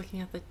 I'm just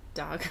looking at the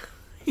dog.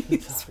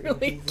 He's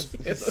really cute.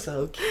 He's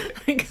so cute.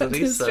 I got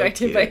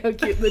distracted by how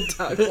cute the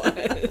dog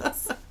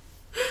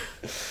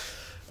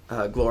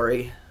was.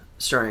 Glory,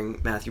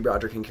 starring Matthew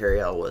Broderick and Carrie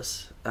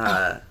Elwes.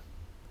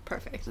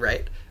 Perfect.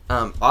 Right.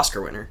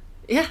 Oscar winner.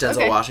 Yeah. Denzel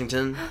okay.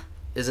 Washington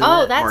is in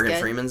Oh, it. that's Morgan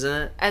good. Freeman's in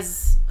it.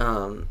 As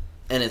And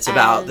it's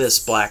about this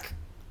black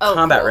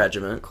combat cool.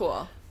 regiment.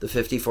 Cool. The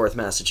 54th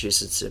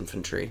Massachusetts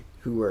Infantry,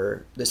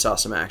 they saw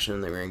some action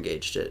and they were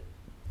engaged at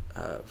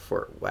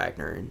Fort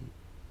Wagner in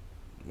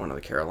one of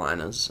the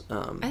Carolinas.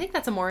 I think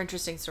that's a more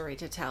interesting story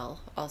to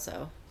tell,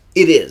 also.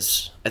 It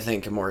is, I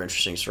think, a more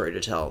interesting story to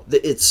tell.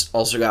 It's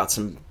also got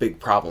some big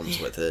problems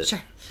with it.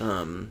 Sure.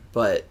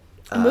 But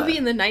A movie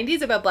in the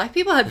 90s about black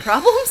people had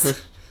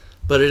problems?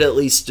 but it at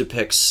least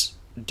depicts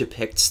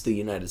the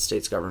United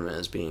States government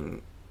as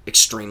being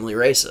extremely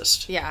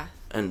racist. Yeah.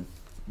 And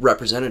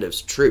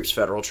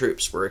federal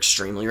troops were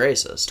extremely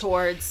racist.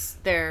 Towards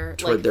their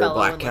Their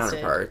black enlisted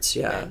counterparts,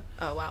 yeah. men.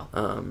 Oh, wow.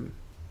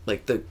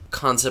 Like the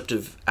concept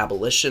of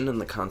abolition and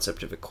the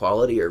concept of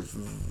equality are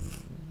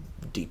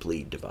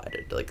deeply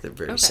divided. Like they're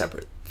very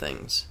separate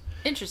things.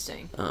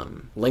 Interesting.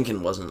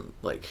 Lincoln wasn't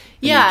like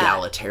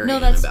egalitarian. egalitarian No,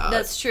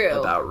 that's true.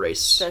 about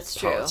race That's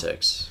true.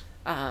 politics.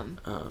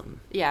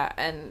 Yeah,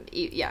 and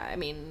I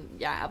mean,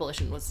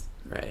 abolition was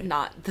Right.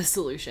 not the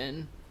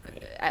solution.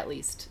 Right. At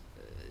least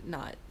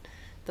not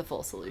the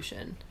full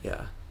solution.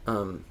 Yeah.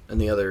 And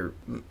the other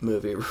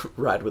movie,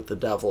 Ride with the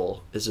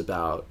Devil, is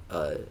about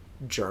a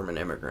German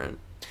immigrant.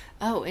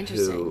 Oh,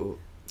 interesting. Who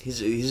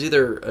he's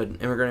either an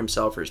immigrant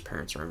himself or his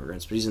parents are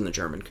immigrants, but he's in the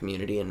German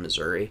community in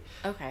Missouri.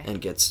 Okay.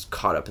 And gets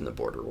caught up in the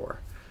border war.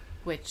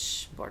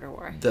 Which border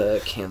war?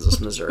 The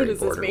Kansas-Missouri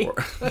border war.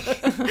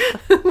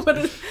 What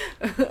is...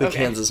 The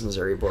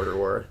Kansas-Missouri border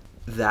war.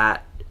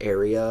 That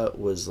area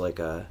was like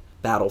a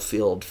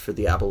battlefield for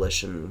the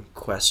abolition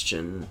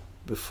question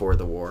before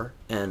the war.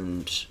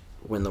 And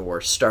when the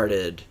war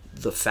started,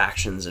 the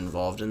factions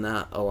involved in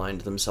that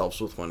aligned themselves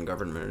with one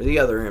government or the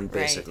other, and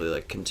basically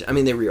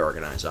they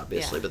reorganized,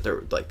 obviously, but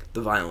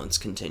the violence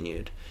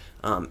continued.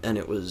 And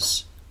it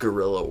was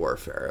guerrilla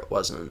warfare. It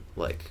wasn't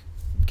like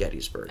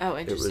Gettysburg. Oh,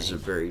 It was interesting. a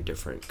very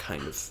different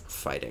kind of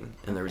fighting,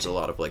 and there was a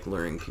lot of like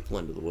luring people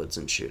into the woods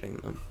and shooting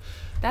them.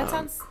 That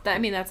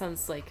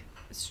sounds like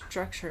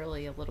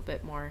structurally a little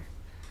bit more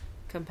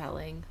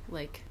compelling,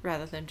 like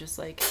rather than just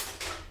like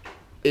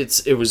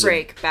It was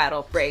break,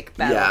 battle, break,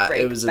 break,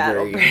 it was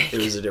battle, break. It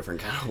was a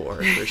different kind of war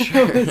for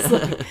sure. It was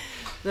like,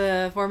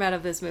 the format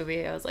of this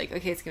movie, I was like,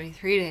 okay, it's gonna be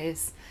 3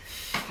 days.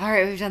 All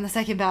right, we've done the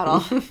second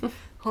battle.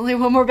 Only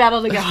one more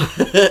battle to go.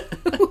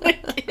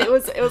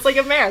 It was like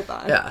a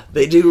marathon. Yeah,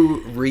 they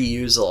do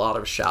reuse a lot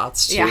of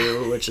shots too,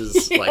 Yeah. which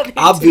is Yeah, like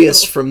they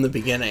obvious do. from the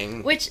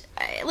beginning. Which,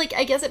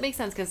 I guess it makes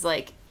sense because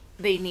like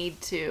they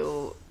need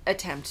to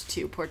attempt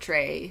to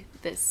portray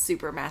this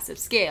super massive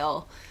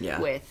scale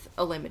with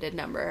a limited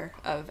number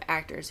of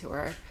actors who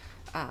are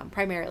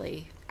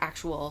primarily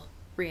actual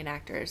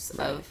reenactors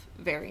of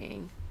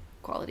varying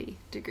quality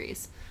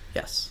degrees.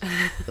 Yes,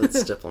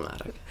 that's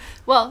diplomatic.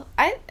 Well,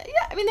 I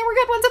mean there were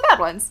good ones and bad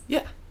ones.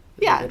 Yeah,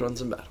 Yeah. good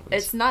ones and bad ones.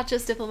 It's not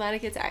just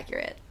diplomatic, it's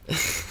accurate.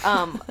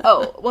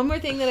 One more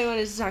thing that I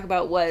wanted to talk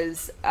about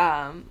was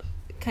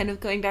kind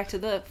of going back to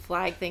the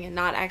flag thing and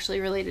not actually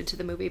related to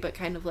the movie, but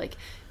kind of like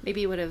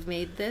maybe would have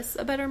made this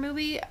a better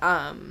movie.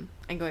 And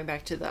going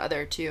back to the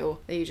other two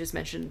that you just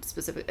mentioned,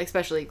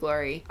 especially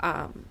Glory,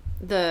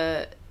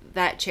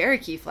 that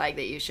Cherokee flag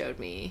that you showed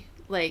me,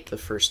 like the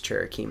first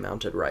Cherokee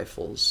mounted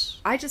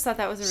rifles. I just thought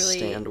that was a really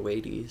stand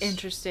weighties.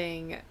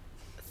 interesting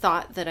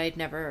thought that I'd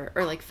never,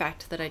 or like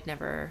fact that I'd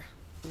never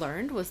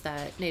learned, was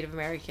that Native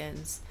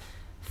Americans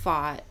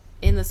fought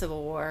in the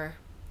Civil War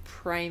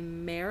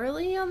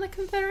primarily on the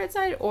Confederate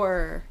side,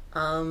 or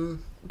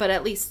but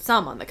at least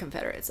some on the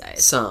Confederate side.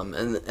 Some,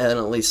 and at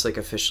least like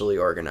officially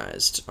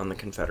organized on the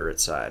Confederate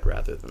side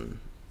rather than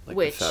like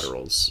Which, the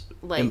Federals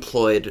like,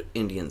 employed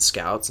Indian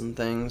scouts and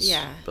things.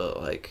 Yeah.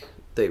 But like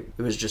it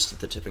was just at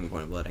the tipping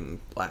point of letting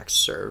blacks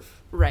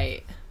serve.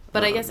 Right.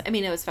 But I guess, I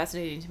mean, it was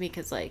fascinating to me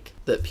because, like...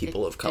 That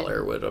people of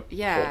color would hold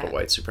yeah. a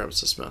white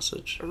supremacist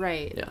message.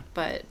 Right. Yeah.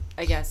 But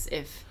I guess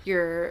if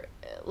you're,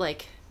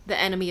 like, the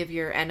enemy of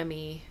your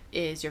enemy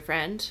is your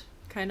friend,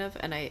 kind of,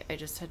 and I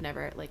just had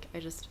never, like, I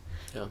just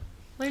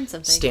learned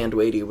something. Stand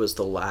Watie was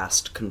the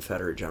last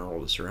Confederate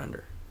general to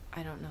surrender.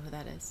 I don't know who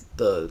that is.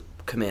 The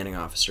commanding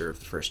officer of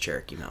the first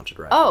Cherokee mounted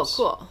Oh, rifles.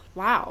 cool.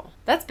 Wow.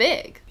 That's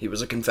big. He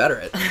was a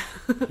Confederate.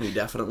 He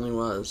definitely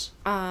was.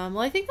 Well,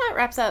 I think that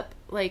wraps up,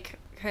 like,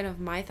 kind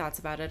of my thoughts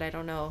about it. I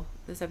don't know.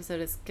 This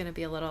episode is going to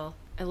be a little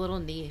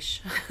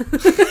niche.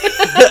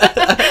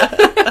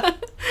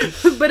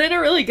 But in a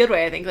really good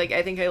way, I think. Like,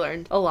 I think I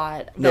learned a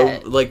lot.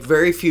 Like,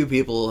 very few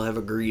people have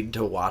agreed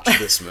to watch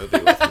this movie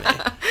with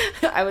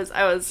me. I was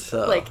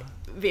like,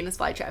 Venus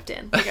flytrapped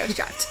in. Like, I was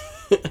trapped.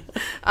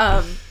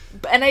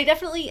 And I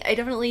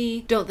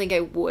definitely don't think I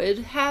would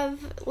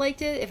have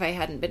liked it if I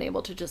hadn't been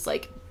able to just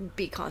like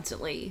be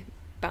constantly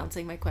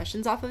bouncing my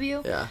questions off of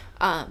you. Yeah.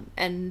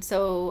 And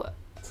so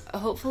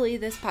hopefully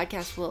this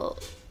podcast will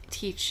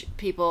teach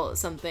people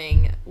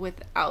something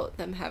without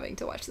them having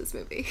to watch this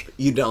movie.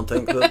 You don't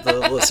think that the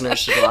listeners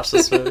should watch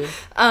this movie?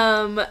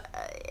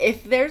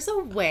 If there's a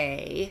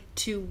way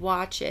to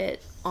watch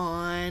it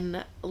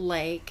on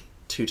like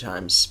 2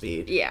 times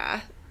speed.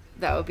 Yeah,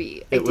 that would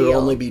be It ideal. would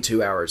only be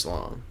 2 hours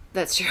long.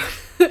 That's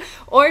true.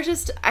 Or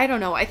just, I don't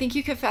know. I think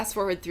you could fast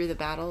forward through the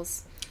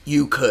battles.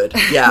 You could.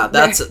 Yeah,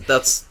 that's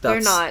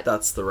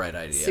not the right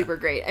idea. Super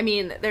great. I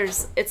mean,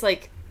 it's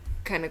like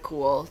kind of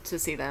cool to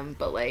see them,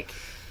 but like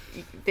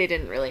they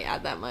didn't really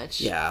add that much.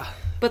 Yeah.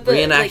 But the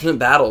reenactment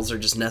battles are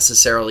just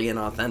necessarily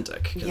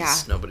inauthentic because Yeah.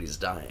 nobody's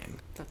dying.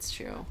 That's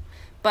true.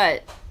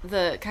 But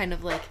the kind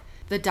of like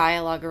the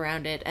dialogue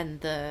around it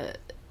and the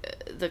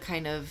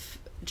kind of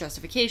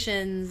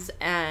justifications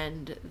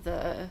and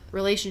the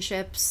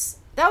relationships,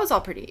 that was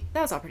all pretty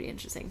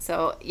interesting.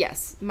 So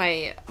yes,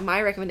 my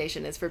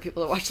recommendation is for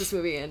people to watch this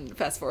movie and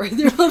fast forward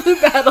through all the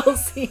battle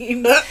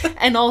scenes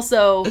and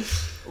also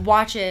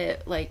watch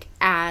it like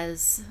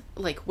as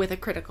like with a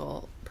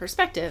critical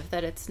perspective,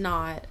 that it's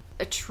not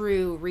a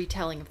true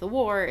retelling of the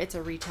war, it's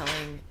a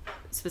retelling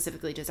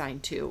specifically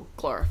designed to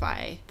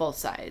glorify both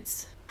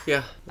sides.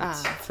 Yeah,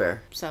 that's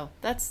fair. So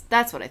that's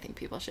what I think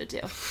people should do.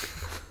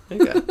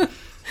 Okay.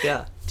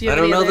 Yeah. Do you I have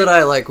don't any know other- that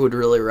I like would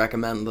really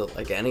recommend that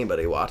like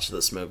anybody watch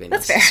this movie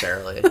That's fair.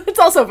 necessarily. It's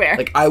also fair.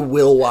 Like I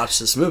will watch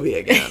this movie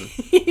again.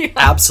 Yeah.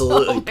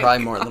 Absolutely, Oh my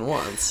probably more than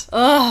once.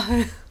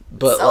 Ugh,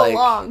 But so like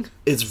long.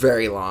 it's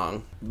very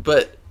long.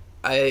 But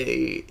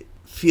I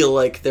feel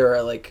like there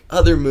are like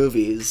other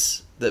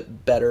movies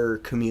that better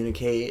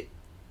communicate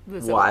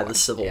why the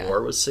Civil Yeah.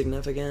 War was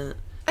significant.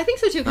 I think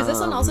so too, because this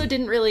one also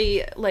didn't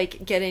really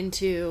like get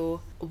into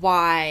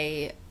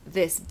why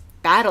this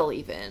battle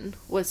even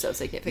was so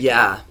significant.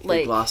 Yeah, we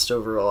like glossed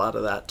over a lot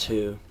of that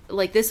too.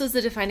 like this was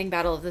the defining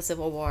battle of the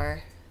Civil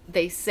War.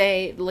 They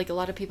say like a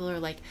lot of people are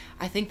like,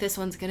 I think this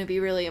one's going to be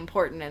really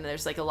important, and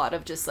there's like a lot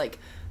of just like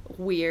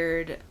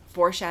weird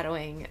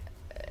foreshadowing.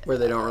 Where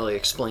they don't really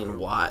explain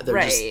why. They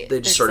Right.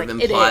 just sort of It's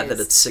like, imply it that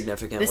is. it's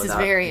significant This is without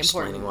very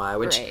explaining important. why.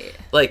 Which, Right.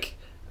 like,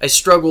 I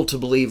struggle to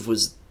believe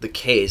was the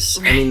case.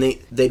 I mean,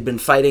 they'd been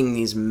fighting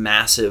these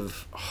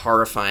massive,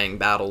 horrifying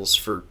battles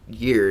for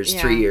years,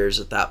 3 years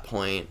at that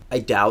point. I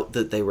doubt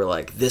that they were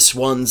like, this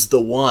one's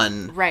the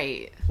one.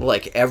 Right.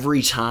 Like,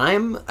 every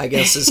time, I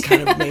guess is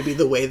kind of maybe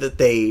the way that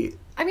they...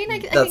 I mean, I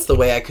that's think the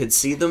way I could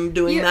see them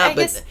doing that. I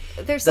But guess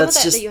there's some of that's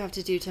that just- that you have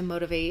to do to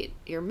motivate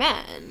your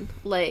men.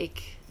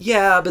 Like,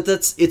 Yeah, but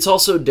it's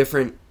also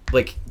different.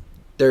 Like,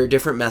 there are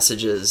different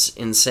messages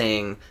in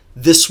saying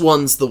this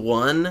one's the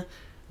one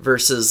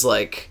versus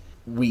like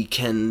we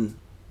can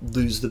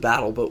lose the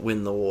battle but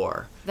win the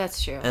war.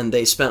 that's true. And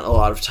they spent a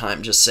lot of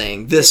time just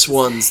saying this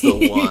one's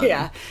the one.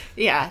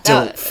 yeah.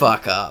 Don't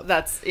fuck up.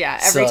 That's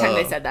every time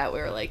they So- said that, we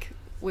were like,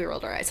 we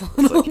rolled our eyes a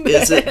little Like,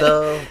 bit. is it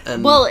though?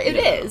 And Well, it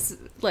you know, is.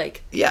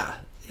 Like, Yeah.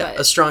 But-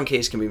 A strong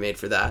case can be made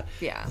for that.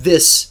 Yeah.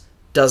 This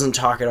doesn't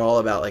talk at all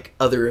about like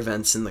other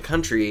events in the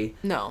country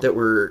No. that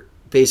were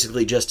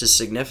basically just as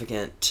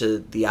significant to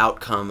the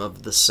outcome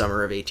of the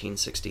summer of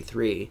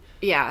 1863,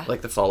 yeah.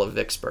 like the fall of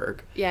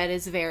Vicksburg. Yeah, it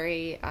is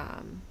very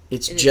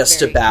It's it is just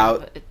very kind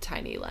about, of a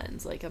tiny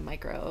lens, like a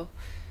micro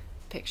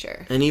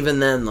picture. and even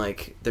then,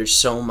 like, there's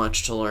so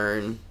much to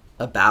learn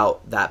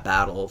about that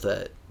battle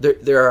that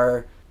there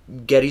are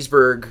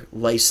Gettysburg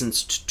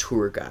licensed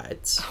tour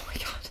guides Oh my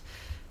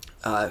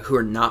god. who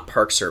are not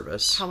Park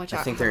Service. How much-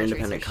 I think how they're much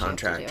independent research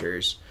do you have to do?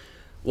 contractors.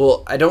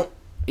 Well, I don't.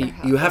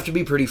 how- You have to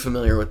be pretty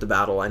familiar with the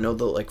battle. I know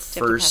the like Do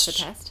you have to pass the first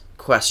test?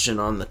 question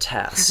on the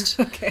test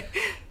Okay.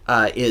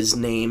 is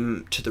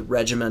name to the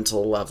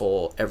regimental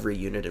level every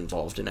unit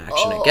involved in action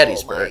Oh at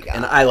Gettysburg, my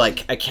and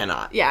God. I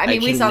cannot. Yeah, I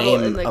mean, we can saw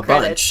name in the a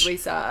credits, bunch. we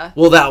saw...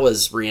 Well, that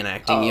was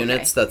reenacting Oh, okay.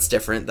 units. That's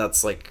different.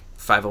 That's like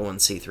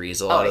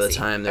 501c3s a lot I of the see.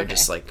 time. They're Okay.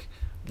 just like,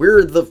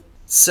 we're the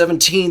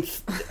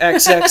 17th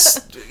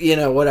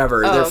XX,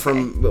 whatever. Oh, They're okay.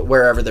 from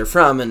wherever they're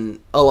from, and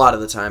a lot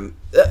of the time,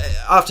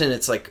 often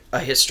it's like a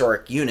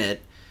historic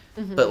unit,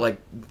 but like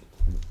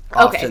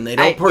often they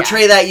don't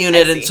portray that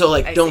unit, and so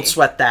like don't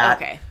sweat that.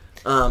 Okay.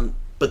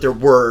 But there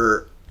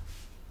were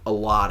a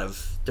lot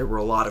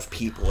of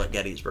people at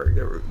Gettysburg.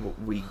 There were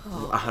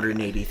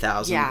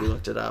 180,000. Yeah. We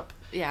looked it up.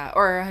 Yeah,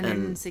 or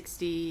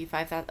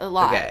 165,000. A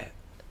lot. Okay.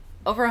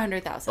 Over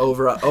 100,000.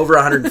 Over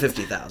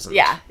 150,000.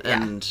 Yeah.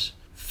 And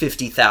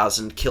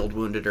 50,000 killed,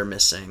 wounded, or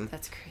missing.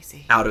 That's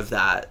crazy. Out of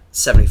that,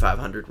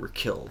 7,500 were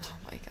killed.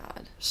 Oh my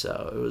god.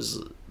 So it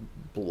was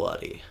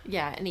bloody.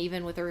 Yeah, and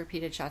even with the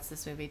repeated shots,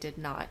 this movie did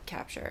not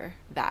capture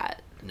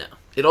that. No.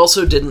 It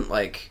also didn't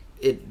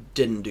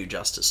do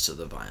justice to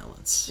the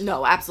violence.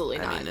 No, absolutely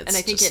I not. mean, And it's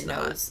I think just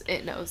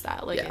it knows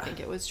that. Like, I Yeah. think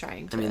it was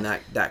trying to. I mean,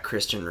 that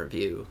Christian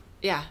Review.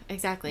 Yeah,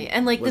 exactly.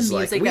 And like the was like,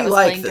 music we that was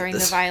like playing that during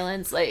this- the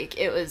violence,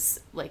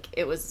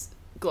 it was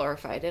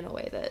glorified in a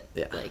way that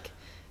Yeah. like,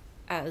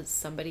 as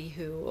somebody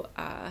who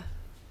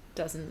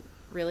doesn't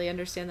really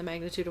understand the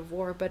magnitude of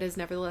war, but is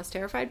nevertheless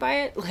terrified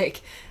by it,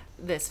 like,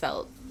 this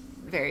felt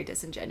very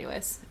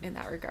disingenuous in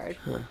that regard,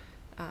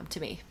 to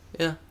me.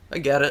 Yeah, I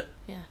get it.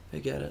 Yeah. I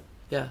get it.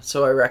 Yeah,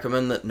 so I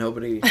recommend that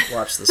nobody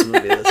watch this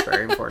movie. That's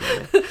very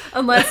important to me.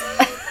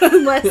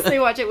 Unless they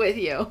watch it with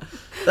you.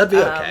 That'd be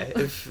okay,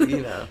 if,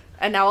 you know.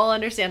 And now I'll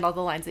understand all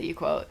the lines that you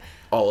quote.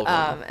 All of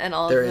them. And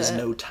all There of is the...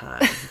 no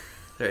time.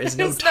 There is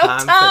no There's time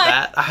for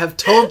that. I have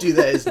told you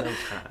there is no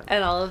time.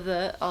 And all of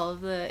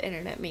the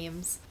internet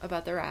memes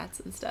about the rats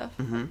and stuff.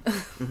 Mm-hmm.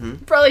 Mm-hmm.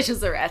 Probably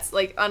just the rats.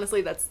 Like,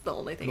 honestly, that's the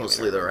only thing.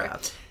 Mostly the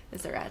rats.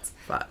 Is the rats.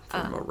 Fight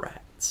for more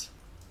rats.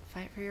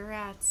 Fight for your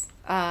rats.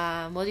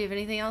 Well, do you have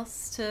anything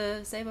else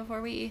to say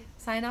before we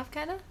sign off,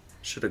 kind of?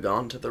 Should have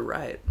gone to the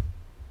right.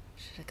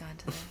 Should have gone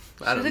to the...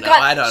 I don't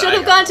know. Should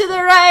have gone to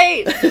the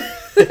right!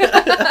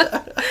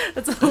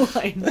 That's a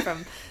line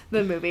from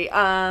the movie.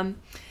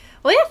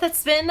 Well, yeah,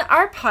 that's been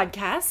our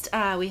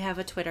podcast. We have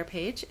a Twitter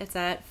page. It's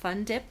at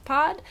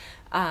FunDipPod.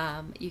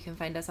 You can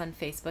find us on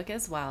Facebook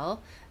as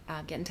well.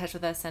 Get in touch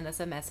with us, send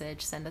us a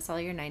message, send us all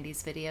your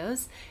 90s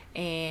videos,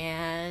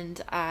 and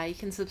you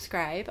can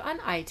subscribe on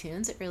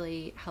iTunes. It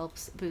really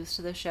helps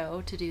boost the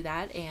show to do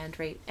that, and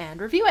rate and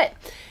review it.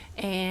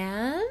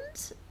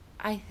 And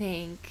I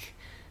think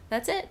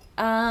that's it.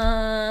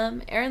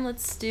 Erin,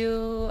 let's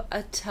do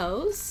a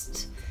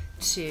toast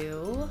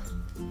to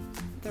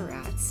the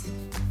rats.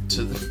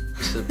 To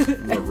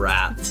the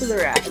rats. To the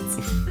rats.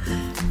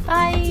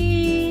 Bye.